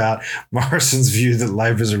talk about Morrison's view that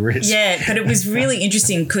Labor's a risk. Yeah, but it was really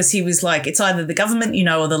interesting because he was like, it's either the government you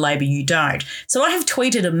know or the Labor you don't. So I have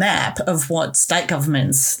tweeted a map of what state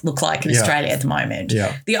governments look like in Australia at the moment.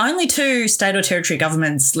 Yeah. The only two state or territory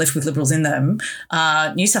governments left with Liberals in them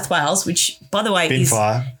are New South Wales, which, by the way,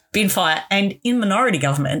 Bin fire, and in minority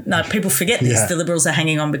government. No, people forget this. Yeah. The Liberals are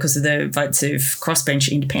hanging on because of the votes of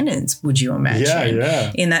crossbench independents, would you imagine?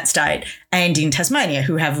 Yeah. In that state. And in Tasmania,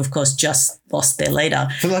 who have, of course, just lost their leader.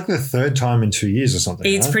 For like the third time in 2 years or something.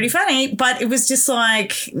 It's right? pretty funny, but it was just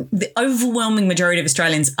like the overwhelming majority of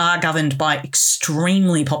Australians are governed by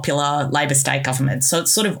extremely popular Labor state governments. So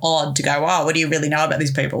it's sort of odd to go, oh, what do you really know about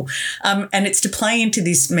these people? And it's to play into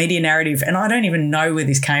this media narrative, and I don't even know where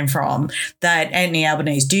this came from, that Anthony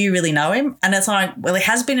Albanese, do you really know him? And it's like, well, he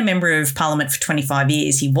has been a member of Parliament for 25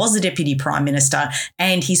 years. He was the Deputy Prime Minister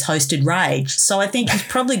and he's hosted Rage. So I think he's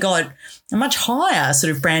probably got a much higher sort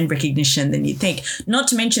of brand recognition than you'd think. Not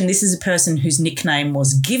to mention, this is a person whose nickname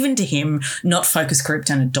was given to him, not focus grouped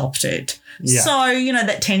and adopted. Yeah. So, you know,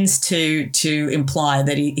 that tends to imply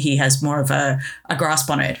that he has more of a grasp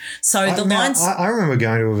on it. So I remember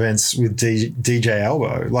going to events with DJ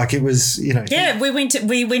Elbow. Like, it was, you know. Yeah, we went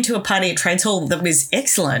to a party at Trades Hall that was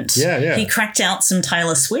excellent. Yeah. He cracked out some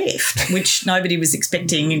Taylor Swift, which nobody was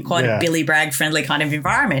expecting in quite a Billy Bragg friendly kind of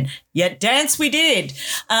environment. Yet dance we did.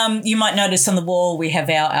 You might notice on the wall we have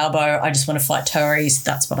our Albo, I just want to fight Tories,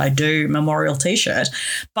 that's what I do, memorial T-shirt.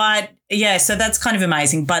 But yeah, so that's kind of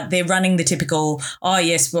amazing. But they're running the typical, oh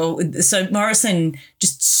yes, well, so Morrison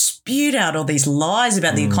just spewed out all these lies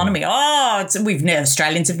about the economy. Oh,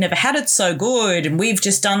 Australians have never had it so good, and we've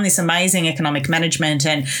just done this amazing economic management,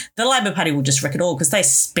 and the Labor Party will just wreck it all because they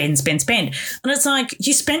spend. And it's like,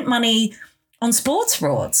 you spent money on sports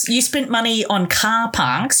frauds. You spent money on car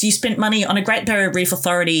parks. You spent money on a Great Barrier Reef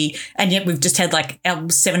Authority, and yet we've just had like our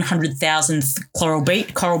 700,000th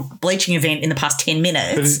coral bleaching event in the past 10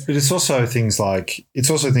 minutes. But it's also things like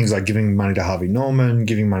giving money to Harvey Norman,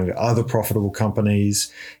 giving money to other profitable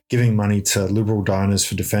companies, giving money to Liberal donors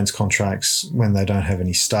for defence contracts when they don't have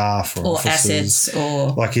any staff or officers. Assets, or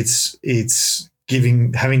like it's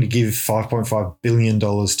having to give $5.5 billion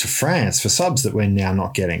to France for subs that we're now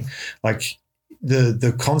not getting. Like,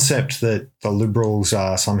 the concept that the Liberals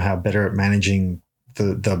are somehow better at managing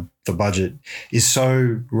the budget is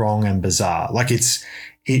so wrong and bizarre. Like, it's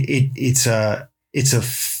a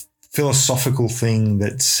philosophical thing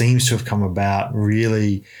that seems to have come about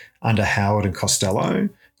really under Howard and Costello.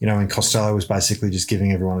 You know, and Costello was basically just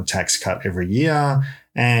giving everyone a tax cut every year,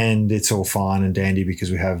 and it's all fine and dandy because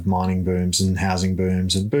we have mining booms and housing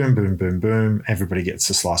booms, and boom, boom, boom, boom. Everybody gets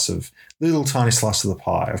a little tiny slice of the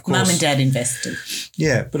pie. Of course, Mum and Dad invested.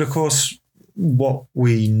 Yeah, but of course, what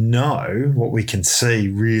we can see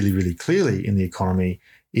really, really clearly in the economy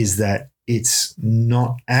is that it's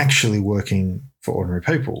not actually working for ordinary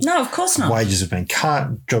people. No, of course not. Wages have been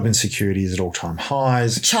cut. Job insecurity is at all-time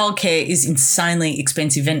highs. Childcare is insanely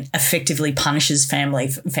expensive and effectively punishes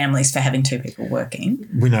families for having two people working.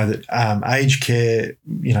 We know that aged care,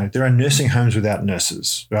 you know, there are nursing homes without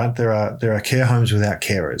nurses, right? There are care homes without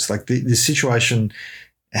carers. Like, the situation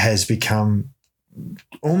has become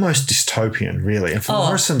almost dystopian, really. And for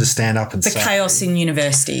Morrison to stand up and say... The chaos in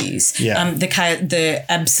universities, the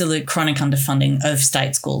absolute chronic underfunding of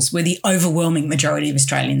state schools, where the overwhelming majority of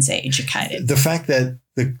Australians are educated. The fact that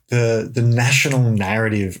the national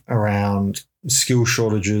narrative around skill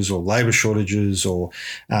shortages or labour shortages, or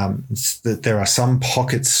that there are some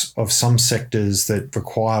pockets of some sectors that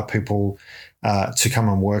require people to come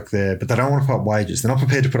and work there, but they don't want to put up wages. They're not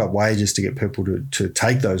prepared to put up wages to get people to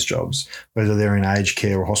take those jobs, whether they're in aged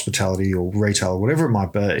care or hospitality or retail or whatever it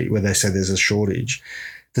might be, where they say there's a shortage.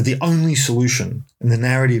 That the only solution, and the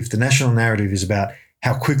national narrative is about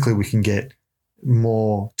how quickly we can get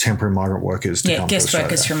more temporary migrant workers to come to guest Australia.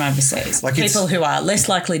 workers from overseas. Like people who are less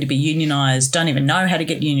likely to be unionised, don't even know how to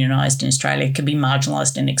get unionised in Australia, can be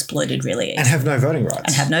marginalised and exploited really easily. And have no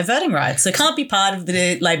voting rights. So can't be part of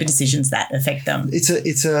the Labor decisions that affect them.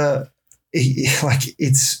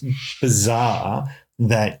 It's bizarre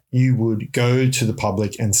that you would go to the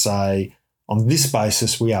public and say, on this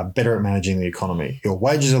basis, we are better at managing the economy. Your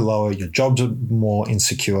wages are lower, your jobs are more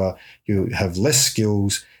insecure, you have less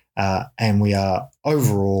skills, and we are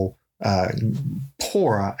overall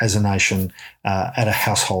poorer as a nation at a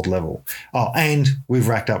household level. Oh, and we've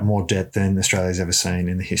racked up more debt than Australia's ever seen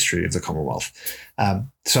in the history of the Commonwealth.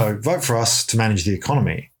 So vote for us to manage the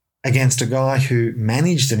economy against a guy who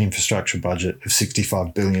managed an infrastructure budget of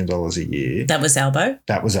 $65 billion a year. That was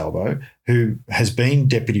Albo. Who has been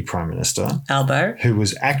Deputy Prime Minister. Albo. Who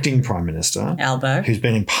was Acting Prime Minister. Albo. Who's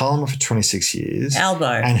been in Parliament for 26 years. Albo.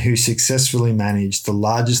 And who successfully managed the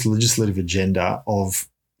largest legislative agenda of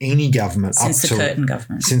any government since the Curtin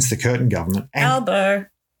government. Since the Curtin government. And Albo.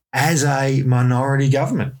 As a minority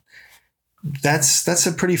government. That's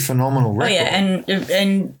a pretty phenomenal record.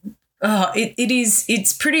 Oh, yeah,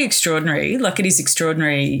 it's pretty extraordinary. Like, it is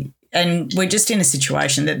extraordinary. And we're just in a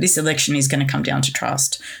situation that this election is going to come down to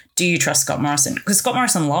trust. Do you trust Scott Morrison? Because Scott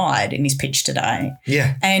Morrison lied in his pitch today.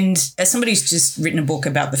 Yeah. And as somebody who's just written a book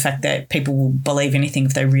about the fact that people will believe anything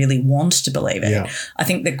if they really want to believe it, I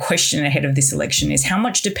think the question ahead of this election is how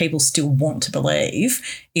much do people still want to believe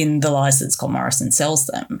in the lies that Scott Morrison sells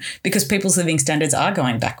them? Because people's living standards are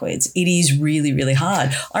going backwards. It is really, really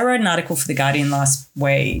hard. I wrote an article for The Guardian last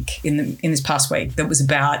week, in this past week, that was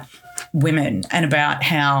about women and about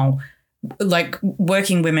how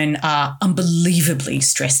working women are unbelievably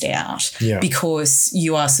stressed out because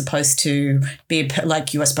you are supposed to be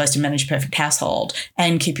you are supposed to manage a perfect household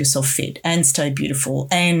and keep yourself fit and stay beautiful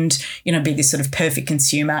and, be this sort of perfect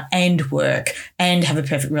consumer and work and have a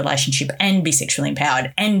perfect relationship and be sexually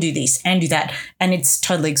empowered and do this and do that. And it's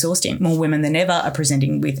totally exhausting. More women than ever are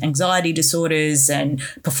presenting with anxiety disorders and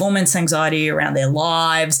performance anxiety around their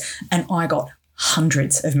lives. And I got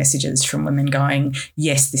hundreds of messages from women going,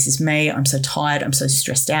 yes, this is me. I'm so tired. I'm so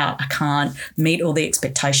stressed out. I can't meet all the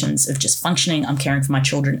expectations of just functioning. I'm caring for my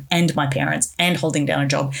children and my parents and holding down a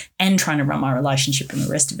job and trying to run my relationship and the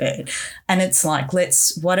rest of it. And it's like,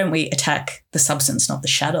 why don't we attack the substance, not the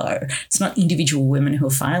shadow? It's not individual women who are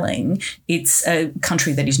failing. It's a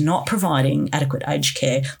country that is not providing adequate aged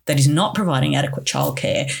care, that is not providing adequate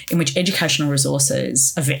childcare, in which educational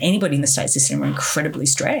resources of anybody in the state system are incredibly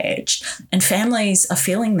stretched, and families are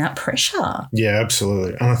feeling that pressure. Yeah,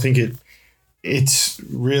 absolutely. And I think it's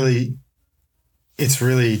really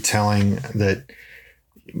telling that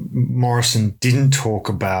Morrison didn't talk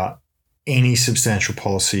about any substantial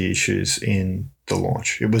policy issues in the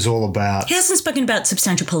launch. It was all about... He hasn't spoken about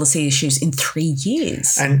substantial policy issues in 3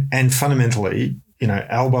 years. And fundamentally,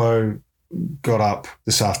 Albo got up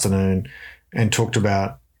this afternoon and talked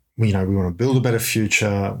about, we want to build a better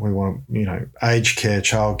future. We want, aged care,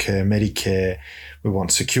 childcare, Medicare. We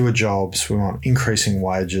want secure jobs. We want increasing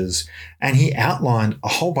wages. And he outlined a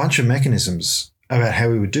whole bunch of mechanisms about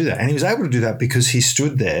how he would do that. And he was able to do that because he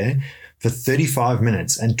stood there for 35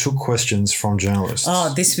 minutes and took questions from journalists.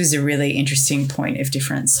 Oh, this was a really interesting point of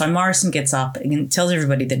difference. So Morrison gets up and tells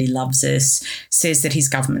everybody that he loves us, says that his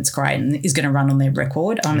government's great and is going to run on their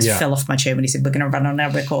record. I almost fell off my chair when he said, we're going to run on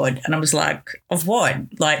our record. And I was like, of what?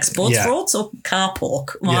 Like sports frauds or car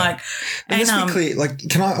pork? And let's be clear,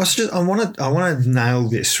 I want to nail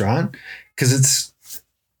this, right?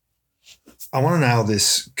 I want to nail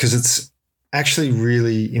this because it's actually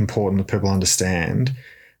really important that people understand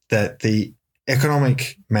that the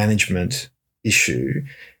economic management issue,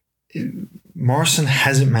 Morrison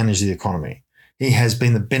hasn't managed the economy. He has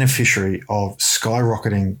been the beneficiary of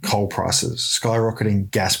skyrocketing coal prices,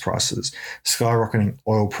 skyrocketing gas prices, skyrocketing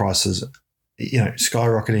oil prices,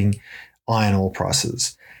 skyrocketing iron ore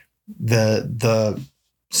prices. The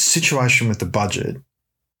situation with the budget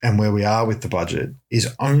and where we are with the budget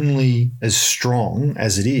is only as strong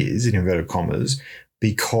as it is, in inverted commas,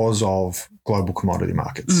 because of global commodity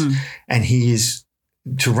markets. And he is,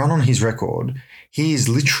 to run on his record, he is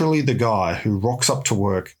literally the guy who rocks up to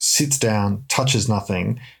work, sits down, touches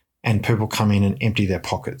nothing, and people come in and empty their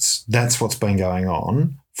pockets. That's what's been going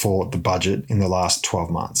on for the budget in the last 12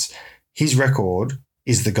 months. His record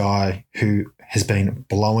is the guy who has been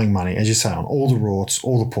blowing money, as you say, on all the rorts,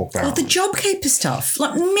 all the pork barrels. The JobKeeper stuff,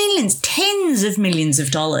 like millions, tens of millions of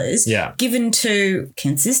dollars given to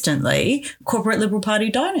consistently corporate Liberal Party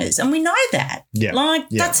donors. And we know that.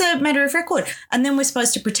 That's a matter of record. And then we're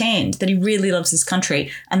supposed to pretend that he really loves this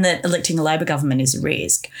country and that electing a Labor government is a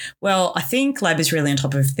risk. Well, I think Labor's really on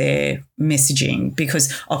top of their messaging because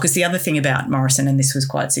the other thing about Morrison, and this was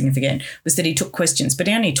quite significant, was that he took questions, but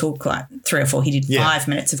he only took like 3 or 4. He did 5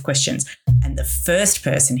 minutes of questions. And the first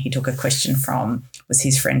person he took a question from was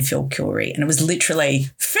his friend Phil Kilry. And it was literally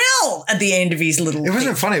Phil at the end of his little... It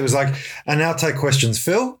wasn't funny. It was like, and now take questions,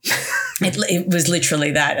 Phil. It was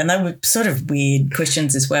literally that. And they were sort of weird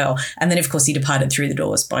questions as well. And then, of course, he departed through the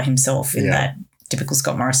doors by himself in that typical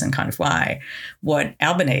Scott Morrison kind of way. What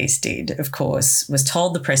Albanese did, of course, was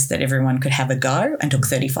told the press that everyone could have a go and took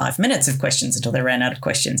 35 minutes of questions until they ran out of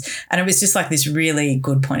questions. And it was just like this really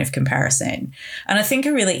good point of comparison. And I think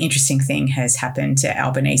a really interesting thing has happened to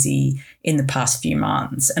Albanese in the past few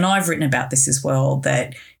months. And I've written about this as well,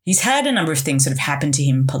 that he's had a number of things sort of happen to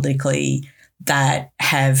him politically that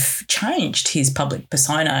have changed his public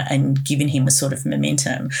persona and given him a sort of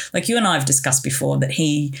momentum. Like you and I have discussed before that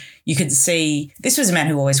you could see this was a man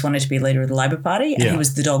who always wanted to be leader of the Labor Party and he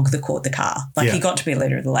was the dog that caught the car. He got to be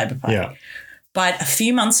leader of the Labor Party. Yeah. But a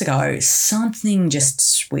few months ago, something just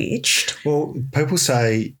switched. Well, people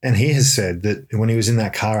say, and he has said that when he was in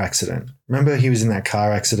that car accident, remember he was in that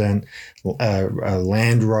car accident, a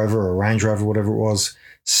Land Rover or a Range Rover, whatever it was,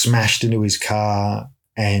 smashed into his car,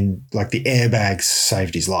 and like the airbags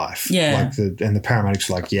saved his life. Yeah. And the paramedics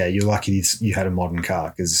were like, yeah, you're lucky you had a modern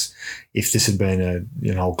car because if this had been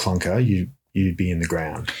an old clunker, you'd be in the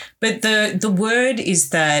ground. But the word is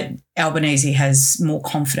that Albanese has more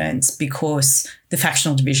confidence because the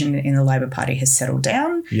factional division in the Labor Party has settled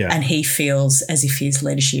down and he feels as if his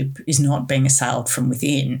leadership is not being assailed from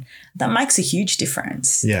within. That makes a huge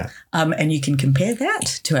difference. Yeah. And you can compare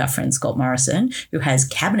that to our friend Scott Morrison, who has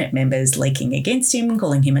cabinet members leaking against him,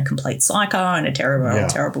 calling him a complete psycho and a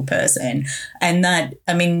terrible person. And that,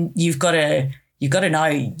 I mean, you've got to know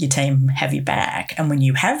your team have your back. And when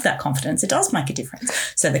you have that confidence, it does make a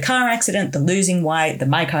difference. So the car accident, the losing weight, the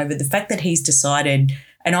makeover, the fact that he's decided,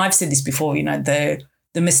 and I've said this before, you know, the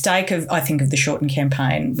mistake of the Shorten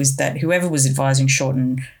campaign was that whoever was advising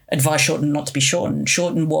Shorten advised Shorten not to be Shorten.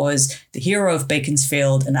 Shorten was the hero of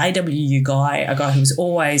Beaconsfield, an AWU guy, a guy who was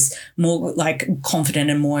always more like confident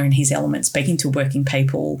and more in his element, speaking to working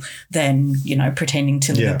people than, you know, pretending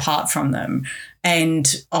to live apart from them.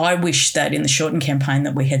 And I wish that in the Shorten campaign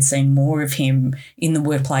that we had seen more of him in the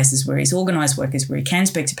workplaces where he's organised workers, where he can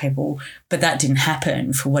speak to people, but that didn't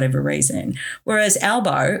happen for whatever reason. Whereas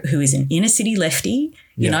Albo, who is an inner city lefty,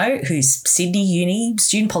 you know, who's Sydney Uni,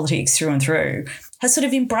 student politics through and through, has sort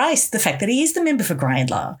of embraced the fact that he is the member for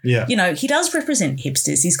Grayndler. Yeah. You know, he does represent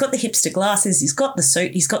hipsters. He's got the hipster glasses, he's got the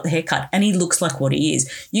suit, he's got the haircut, and he looks like what he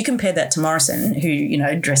is. You compare that to Morrison, who, you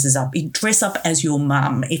know, dresses up. He'd dress up as your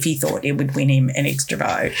mum if he thought it would win him an extra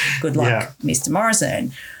vote. Good luck, Mr.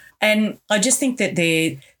 Morrison. And I just think that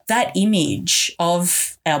that image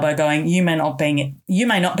of Albo going, you may not be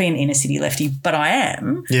an inner city lefty, but I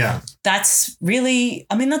am. Yeah. That's really,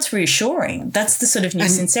 I mean, that's reassuring. That's the sort of new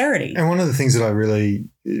sincerity. And one of the things that I really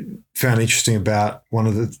found interesting about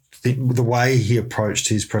the way he approached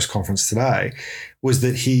his press conference today was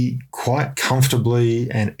that he quite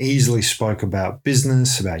comfortably and easily spoke about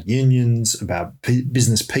business, about unions, about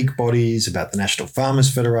business peak bodies, about the National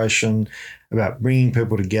Farmers Federation, about bringing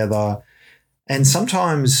people together. And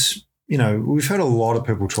sometimes, you know, we've heard a lot of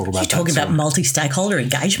people talk about that. You're talking about multi-stakeholder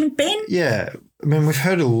engagement, Ben? Yeah. I mean, we've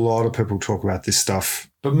heard a lot of people talk about this stuff,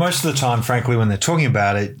 but most of the time, frankly, when they're talking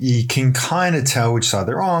about it, you can kind of tell which side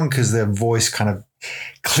they're on because their voice kind of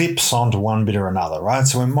clips onto one bit or another, right?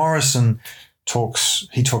 So when Morrison talks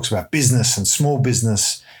about business and small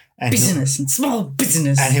business. And small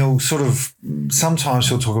business. And sometimes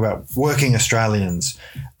he'll talk about working Australians.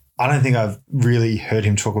 I don't think I've really heard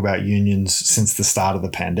him talk about unions since the start of the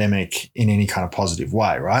pandemic in any kind of positive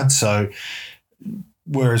way, right? So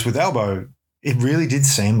whereas with Albo, it really did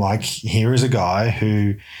seem like here is a guy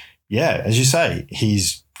who, yeah, as you say,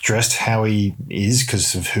 he's dressed how he is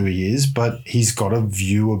because of who he is, but he's got a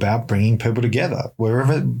view about bringing people together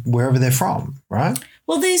wherever they're from, right?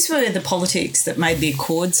 Well, these were the politics that made the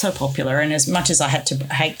Accord so popular, and as much as I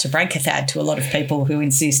hate to break a thad to a lot of people who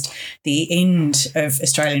insist the end of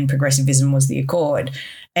Australian progressivism was the Accord,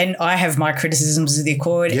 and I have my criticisms of the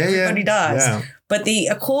Accord, everybody does. Yeah. But the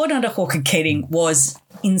Accord under Hawke and Keating was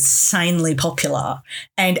insanely popular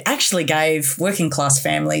and actually gave working class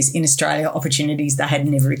families in Australia opportunities they had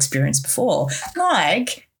never experienced before,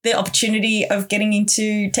 like the opportunity of getting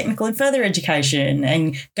into technical and further education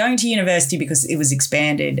and going to university because it was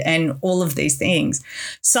expanded and all of these things.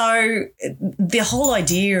 So the whole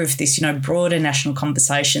idea of this, broader national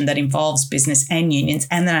conversation that involves business and unions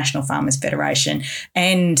and the National Farmers Federation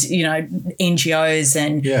and, NGOs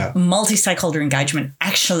and multi-stakeholder engagement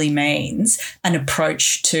actually means an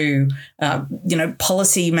approach to,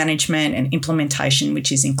 policy management and implementation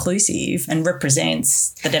which is inclusive and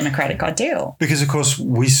represents the democratic ideal. Because, of course,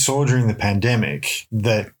 we saw during the pandemic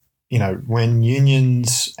that, when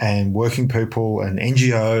unions and working people and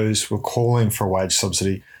NGOs were calling for a wage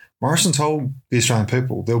subsidy, Morrison told the Australian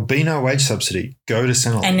people there'll be no wage subsidy. Go to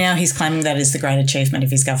Centrelink. And now he's claiming that is the great achievement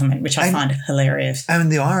of his government, which I find hilarious.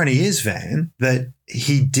 And the irony is, Van, that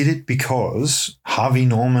he did it because Harvey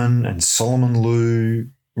Norman and Solomon Lew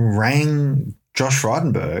rang Josh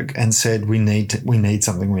Frydenberg and said, we need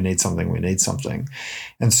something.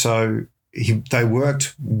 And so they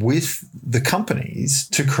worked with the companies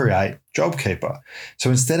to create JobKeeper. So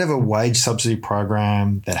instead of a wage subsidy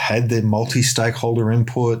program that had their multi-stakeholder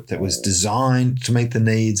input, that was designed to meet the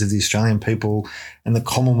needs of the Australian people and the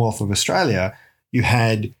Commonwealth of Australia, you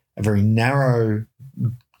had a very narrow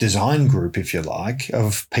design group, if you like,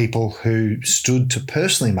 of people who stood to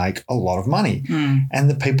personally make a lot of money. And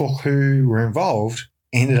the people who were involved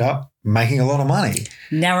ended up making a lot of money.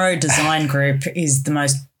 Narrow design group is the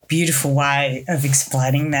most beautiful way of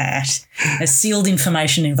explaining that. A sealed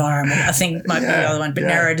information environment, I think, might be the other one, but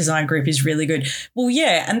narrow design group is really good. Well,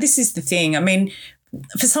 and this is the thing. I mean,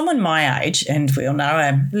 for someone my age, and we all know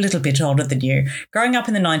I'm a little bit older than you, growing up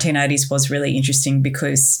in the 1980s was really interesting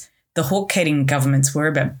because the Hawke-Keating governments were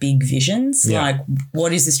about big visions, like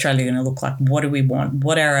what is Australia going to look like? What do we want?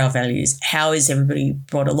 What are our values? How is everybody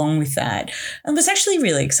brought along with that? And it was actually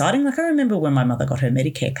really exciting. Like I remember when my mother got her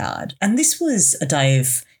Medicare card, and this was a day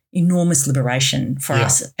of enormous liberation for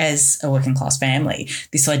us as a working class family.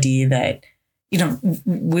 This idea that,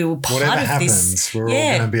 we were part whatever of happens, this. We're all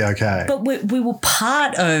going to be okay. But we were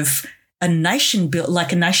part of a nation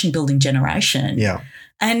building generation. Yeah.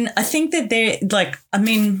 And I think that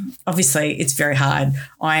obviously it's very hard.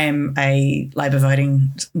 I am a Labor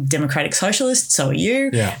voting democratic socialist, so are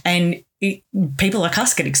you. Yeah. And people like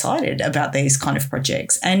us get excited about these kind of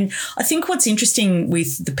projects. And I think what's interesting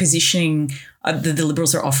with the positioning that the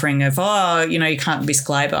Liberals are offering of, you can't risk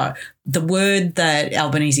Labor, the word that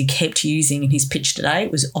Albanese kept using in his pitch today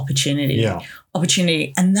was opportunity. Yeah.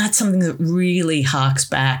 Opportunity. And that's something that really harks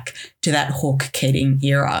back to that Hawke-Keating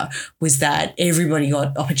era, was that everybody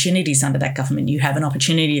got opportunities under that government. You have an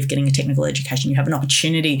opportunity of getting a technical education. You have an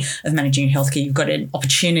opportunity of managing your healthcare. You've got an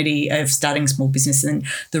opportunity of starting a small business and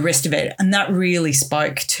the rest of it. And that really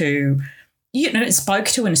spoke to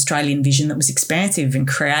an Australian vision that was expansive and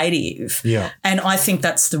creative. Yeah. And I think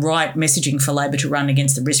that's the right messaging for Labor to run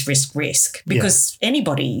against the risk, because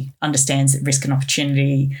anybody understands that risk and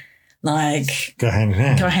opportunity go hand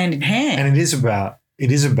in hand. And it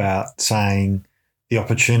is about saying the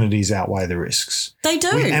opportunities outweigh the risks. They do.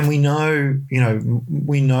 We know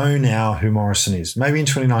now who Morrison is. Maybe in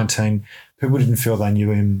 2019 people didn't feel they knew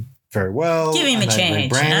him very well. Give him a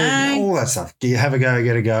chance, all that stuff. Have a go,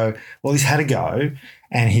 get a go. Well, he's had a go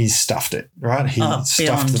and he's stuffed it, right? He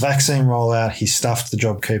stuffed the vaccine rollout. He stuffed the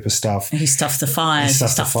JobKeeper stuff. He stuffed the fires. He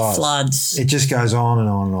stuffed the floods. It just goes on and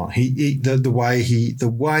on and on. The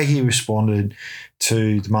way he responded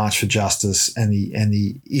to the March for Justice and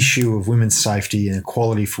the issue of women's safety and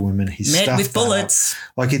equality for women, he met with bullets.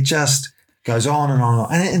 Like it just goes on and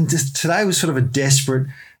on. And just today was sort of a desperate,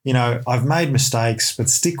 I've made mistakes, but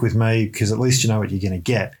stick with me because at least you know what you're going to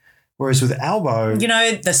get. Whereas with Albo...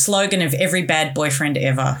 the slogan of every bad boyfriend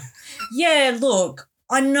ever. Yeah, look,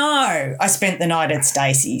 I know I spent the night at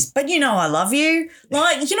Stacey's, but I love you.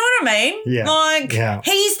 Like, you know what I mean? Yeah.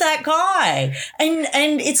 He's that guy.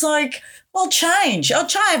 And it's like, I'll change. I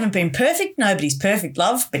haven't been perfect. Nobody's perfect,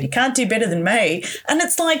 love, but you can't do better than me. And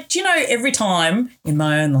it's like, every time in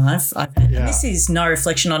my own life, and this is no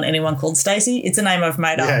reflection on anyone called Stacey. It's a name I've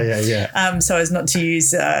made up. Yeah. So as not to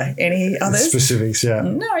use any others. Specifics, yeah.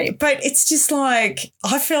 No, but it's just like,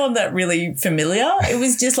 I found that really familiar. It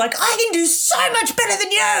was just like, I can do so much better than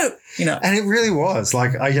you. And it really was.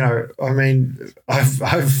 Like, I've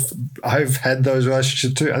had those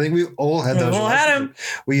relationships too. I think we all had those relationships.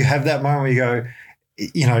 Where you have that moment where you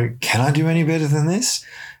go, can I do any better than this?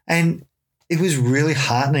 And it was really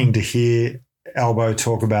heartening to hear Albo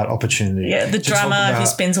talk about opportunity. Yeah, the drummer who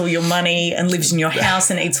spends all your money and lives in your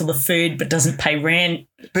house and eats all the food but doesn't pay rent.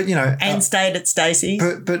 But and stayed at Stacey.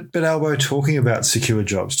 But Albo talking about secure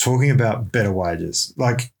jobs, talking about better wages.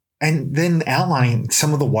 Like, and then outlining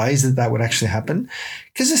some of the ways that would actually happen.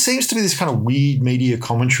 Because there seems to be this kind of weird media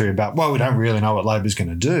commentary about, well, we don't really know what Labor's going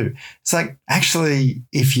to do. It's like, actually,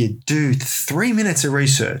 if you do 3 minutes of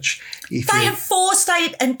research. They have 4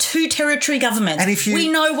 state and 2 territory governments. And if you, we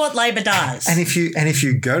know what Labor does. And if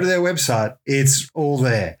you go to their website, it's all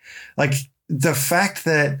there. Like the fact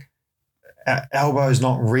that Albo's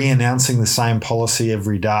not re-announcing the same policy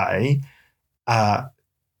every day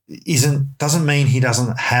doesn't mean he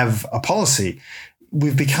doesn't have a policy.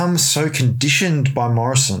 We've become so conditioned by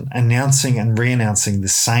Morrison announcing and re-announcing the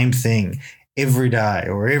same thing every day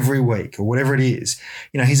or every week or whatever it is.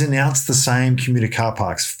 He's announced the same commuter car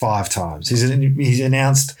parks 5 times. He's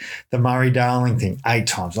announced the Murray-Darling thing 8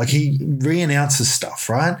 times. Like he re-announces stuff,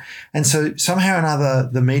 right? And so somehow or another,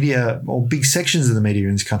 the media or big sections of the media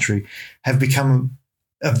in this country have become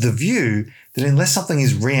of the view that unless something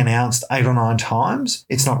is re-announced 8 or 9 times,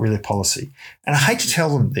 it's not really policy. And I hate to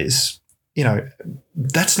tell them this,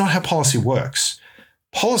 that's not how policy works.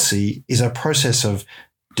 Policy is a process of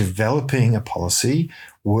developing a policy,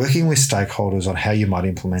 working with stakeholders on how you might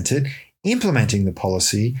implement it, implementing the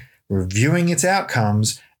policy, reviewing its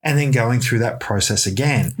outcomes, and then going through that process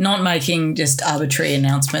again. Not making just arbitrary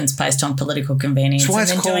announcements based on political convenience and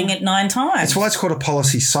then doing it 9 times. That's why it's called a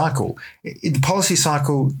policy cycle. The policy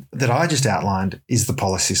cycle that I just outlined is the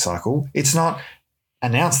policy cycle. It's not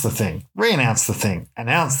announce the thing, re-announce the thing,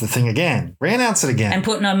 announce the thing again, re-announce it again. And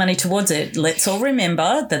put no money towards it. Let's all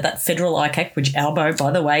remember that federal ICAC, which Albo, by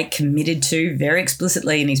the way, committed to very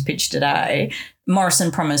explicitly in his pitch today, Morrison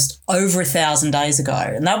promised over 1,000 days ago.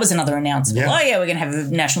 And that was another announcement. Yeah. Oh, yeah, we're going to have a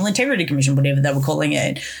National Integrity Commission, whatever they were calling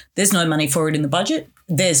it. There's no money for it in the budget.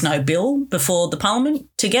 There's no bill before the parliament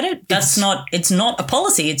to get it. It's not a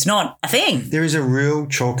policy. It's not a thing. There is a real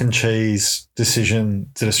chalk and cheese decision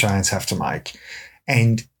that Australians have to make.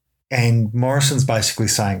 And Morrison's basically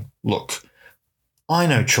saying, look, I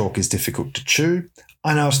know chalk is difficult to chew.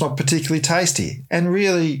 I know it's not particularly tasty. And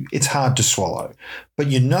really, it's hard to swallow. But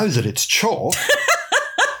you know that it's chalk.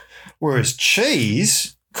 Whereas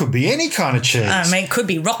cheese could be any kind of cheese. I mean, it could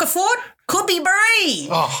be Roquefort, could be Brie.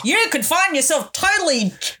 Oh. You could find yourself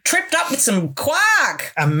totally tripped up with some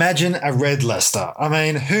quark. Imagine a red Leicester. I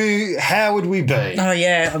mean, how would we be? Oh,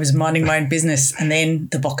 yeah, I was minding my own business. And then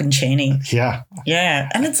the bocconcini. Yeah. Yeah.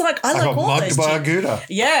 And it's like, I like got all mugged those. by a Gouda.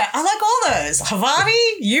 Yeah, I like all those.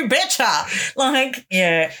 Havarti, you betcha. Like,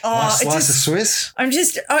 yeah. Oh, Nice slice of Swiss. I'm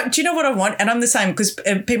just, do you know what I want? And I'm the same because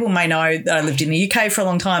people may know that I lived in the UK for a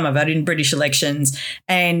long time. I voted in British elections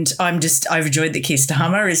and I'm just overjoyed that Keir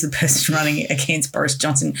Starmer is the person running against Boris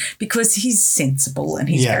Johnson because he's sensible and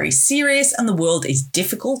he's very serious and the world is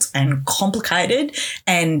difficult and complicated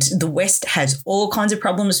and the West has all kinds of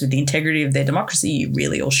problems with the integrity of their democracy. You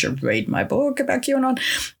really all should read my book about QAnon.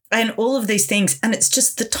 And all of these things. And it's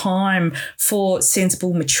just the time for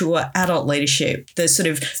sensible, mature adult leadership. The sort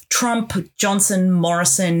of Trump, Johnson,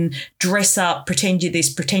 Morrison, dress up, pretend you're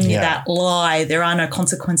this, pretend you're that, lie, there are no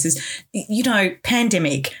consequences.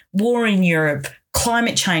 Pandemic, war in Europe,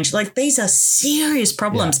 climate change. Like these are serious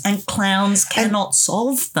problems and clowns cannot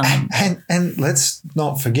solve them. And let's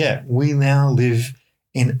not forget, we now live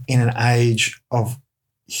in an age of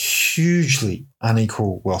hugely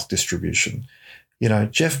unequal wealth distribution.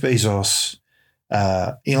 Jeff Bezos,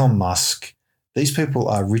 Elon Musk, these people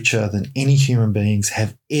are richer than any human beings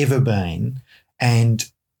have ever been, and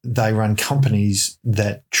they run companies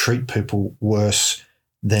that treat people worse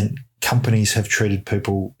than companies have treated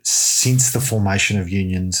people since the formation of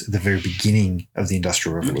unions at the very beginning of the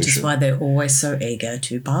Industrial Revolution. Which is why they're always so eager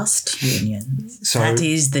to bust unions. So, that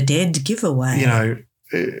is the dead giveaway.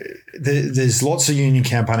 There's lots of union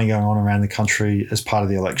campaigning going on around the country as part of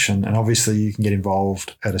the election, and obviously you can get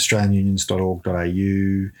involved at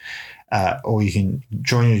australianunions.org.au or you can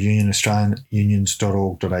join your union,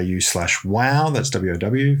 australianunions.org.au/wow, that's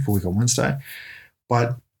WOW for Week on Wednesday.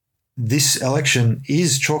 But this election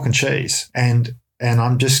is chalk and cheese, and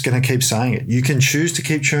I'm just going to keep saying it. You can choose to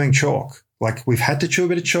keep chewing chalk. Like we've had to chew a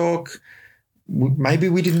bit of chalk. Maybe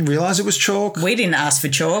we didn't realise it was chalk. We didn't ask for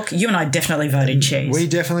chalk. You and I definitely voted cheese. We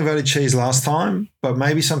definitely voted cheese last time, but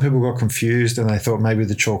maybe some people got confused and they thought maybe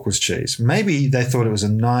the chalk was cheese. Maybe they thought it was a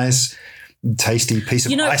nice, tasty piece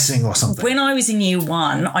of icing or something. When I was in year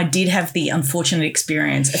 1, I did have the unfortunate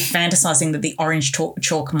experience of fantasising that the orange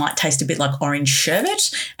chalk might taste a bit like orange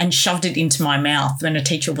sherbet and shoved it into my mouth when a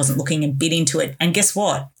teacher wasn't looking and bit into it. And guess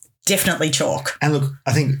what? Definitely chalk. And look,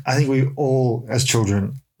 I think we all as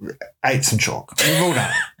children ate some chalk. We've all done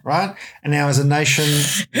it, right? And now as a nation...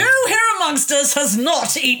 Who here amongst us has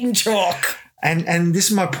not eaten chalk? And this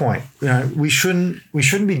is my point. We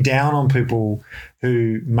shouldn't be down on people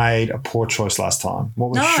who made a poor choice last time.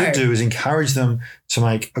 What we should do is encourage them to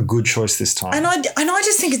make a good choice this time. And I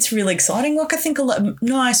just think it's really exciting. Like, I think a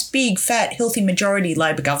nice, big, fat, healthy majority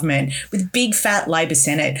Labor government with big, fat Labor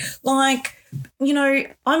Senate. Like,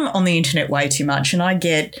 I'm on the internet way too much, and I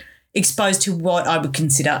get exposed to what I would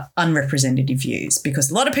consider unrepresentative views, because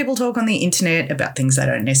a lot of people talk on the internet about things they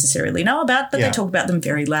don't necessarily know about, but they talk about them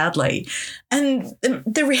very loudly. And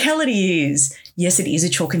the reality is, yes, it is a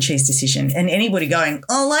chalk and cheese decision. And anybody going,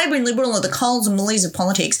 Labor and Liberal are the Coles and Malies of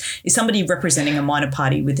politics, is somebody representing a minor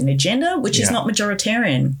party with an agenda, which is not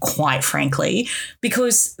majoritarian, quite frankly,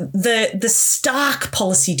 because the stark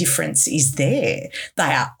policy difference is there.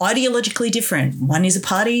 They are ideologically different. One is a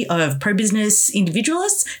party of pro-business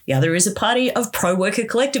individualists. The other is a party of pro-worker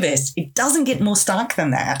collectivists. It doesn't get more stark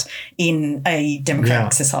than that in a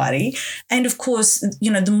democratic society. And, of course,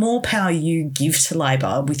 the more power you give to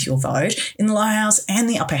Labor with your vote in the lower house and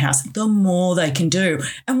the upper house, the more they can do.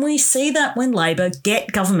 And we see that when Labor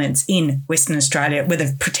get governments in Western Australia where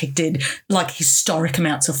they've protected historic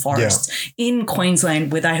amounts of forests, in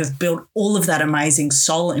Queensland where they have built all of that amazing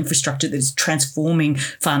solar infrastructure that's transforming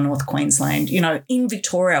far north Queensland, in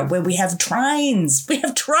Victoria where we have trains. We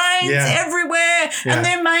have trains everywhere and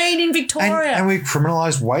they're made in Victoria. And we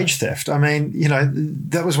criminalised wage theft. I mean,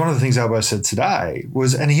 that was one of the things Albo said today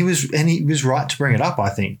and he was right to bring it up, I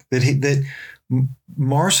think, that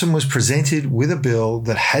Morrison was presented with a bill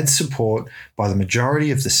that had support by the majority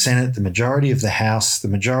of the Senate, the majority of the House, the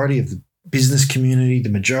majority of the business community, the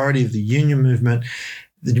majority of the union movement,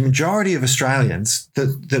 the majority of Australians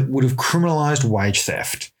that would have criminalised wage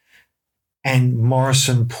theft. And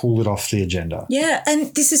Morrison pulled it off the agenda. Yeah,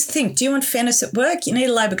 and this is the thing. Do you want fairness at work? You need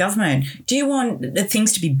a Labor government. Do you want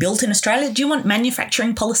things to be built in Australia? Do you want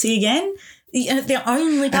manufacturing policy again? The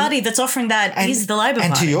only party that's offering that is the Labor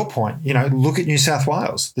Party. And to your point, look at New South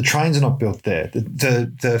Wales. The trains are not built there.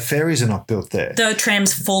 The ferries are not built there. The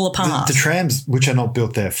trams fall apart. The trams, which are not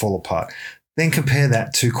built there, fall apart. Then compare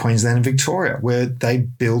that to Queensland and Victoria, where they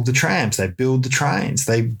build the trams, they build the trains,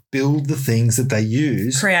 they build the things that they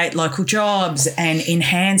use. Create local jobs and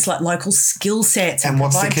enhance local skill sets. And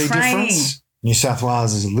what's the key training. difference? New South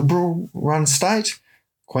Wales is a Liberal-run state.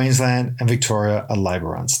 Queensland and Victoria are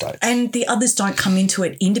Labor-run states. And the others don't come into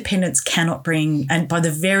it. Independents cannot bring, and by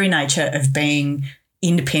the very nature of being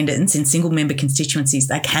independents in single-member constituencies,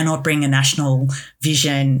 they cannot bring a national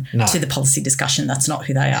vision to the policy discussion. That's not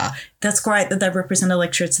who they are. That's great that they represent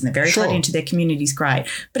electorates and they're very tied into their communities, great.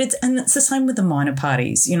 But it's the same with the minor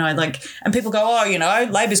parties, and people go,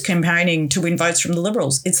 Labor's campaigning to win votes from the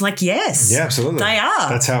Liberals. It's yes. Yeah, absolutely. They are.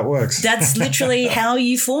 That's how it works. That's literally how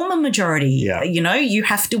you form a majority. Yeah. You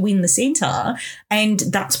have to win the centre, and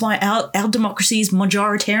that's why our democracy is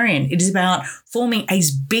majoritarian. It is about forming as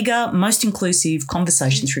bigger, most inclusive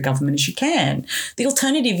conversation through government as you can. The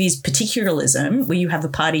alternative is particularism, where you have a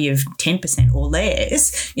party of 10% or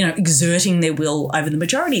less, exerting their will over the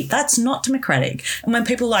majority. That's not democratic. And when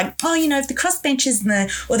people are like, if the crossbenchers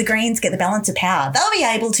or the Greens get the balance of power, they'll be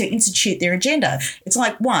able to institute their agenda. It's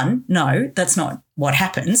no, that's not what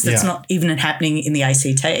happens. That's not even happening in the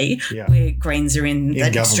ACT, where Greens are in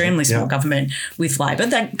that extremely small government with Labor.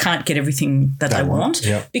 They can't get everything that they want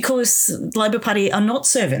because the Labor Party are not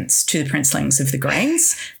servants to the princelings of the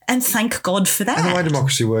Greens, and thank God for that. And the way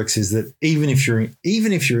democracy works is that even if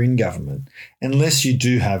you're in government, unless you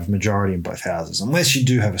do have majority in both houses, unless you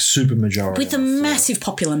do have a super majority with a massive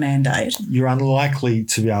popular mandate, you're unlikely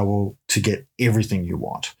to be able to get everything you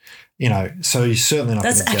want. So you're certainly not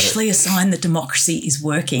going to get it. That's actually a sign that democracy is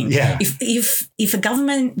working. Yeah. If a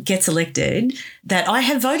government gets elected that I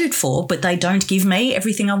have voted for, but they don't give me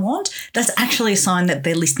everything I want, that's actually a sign that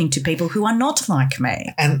they're listening to people who are not like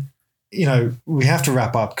me. And, we have to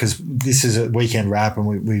wrap up because this is a weekend wrap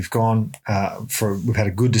and we've gone we've had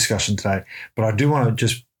a good discussion today. But I do want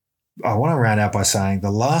to round out by saying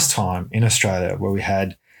the last time in Australia where we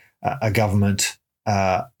had a government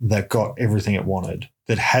that got everything it wanted,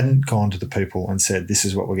 that hadn't gone to the people and said, this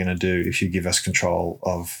is what we're going to do if you give us control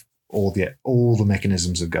of all the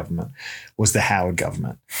mechanisms of government, was the Howard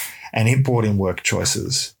government. And it brought in work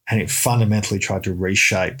choices and it fundamentally tried to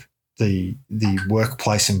reshape the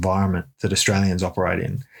workplace environment that Australians operate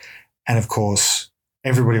in. And, of course,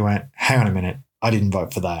 everybody went, hang on a minute, I didn't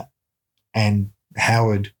vote for that. And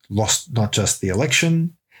Howard lost not just the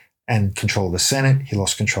election and control of the Senate, he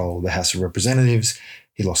lost control of the House of Representatives,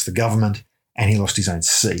 he lost the government, and he lost his own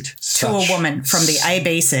seat. To a woman from the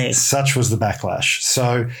ABC. Such was the backlash.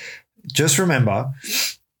 So just remember,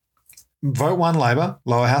 vote one Labor,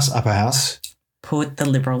 lower house, upper house. Put the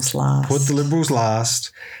Liberals last. Put the Liberals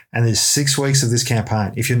last. And there's 6 weeks of this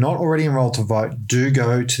campaign. If you're not already enrolled to vote, do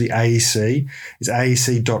go to the AEC. It's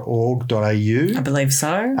aec.org.au. I believe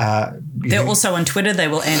so. They're also on Twitter. They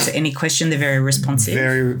will answer any question. They're very responsive.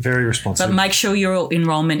 Very, very responsive. But make sure your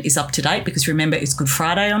enrolment is up to date because remember, it's Good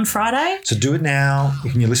Friday on Friday. So do it now.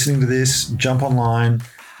 When you're listening to this, jump online.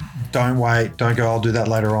 Don't wait. Don't go, I'll do that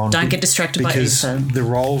later on. Don't get distracted by Because the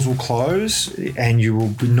rolls will close and you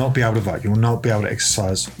will not be able to vote. You will not be able to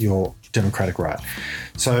exercise your democratic right.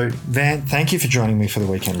 So, Van, thank you for joining me for the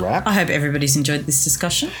Weekend Wrap. I hope everybody's enjoyed this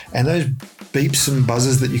discussion. And those beeps and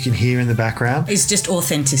buzzes that you can hear in the background. It's just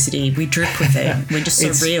authenticity. We drip with it. We're just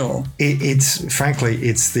so real. It's frankly,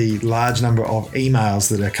 it's the large number of emails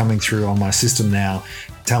that are coming through on my system now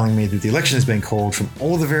telling me that the election has been called from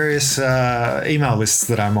all the various email lists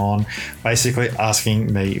that I'm on, basically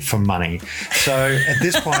asking me for money. So at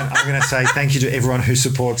this point, I'm going to say thank you to everyone who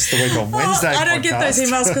supports the Week on Wednesday I don't get those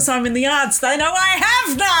emails because I'm in the arts. They know I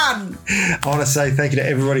have none. I want to say thank you to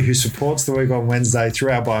everybody who supports the Week on Wednesday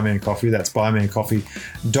through our Buy Me a Coffee. That's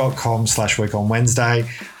buymeacoffee.com/Week on Wednesday.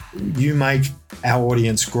 You make our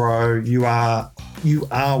audience grow. You are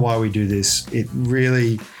why we do this. It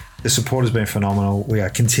really... The support has been phenomenal. We are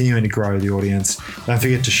continuing to grow the audience. Don't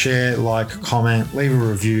forget to share, like, comment, leave a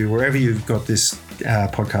review wherever you've got this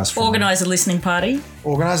podcast from. Organise a listening party.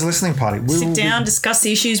 Organise a listening party. Sit down, discuss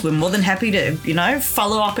the issues. We're more than happy to,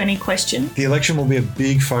 follow up any question. The election will be a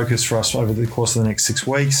big focus for us over the course of the next 6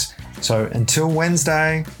 weeks. So until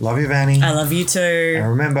Wednesday, love you, Vanny. I love you too. And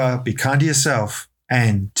remember, be kind to yourself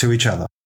and to each other.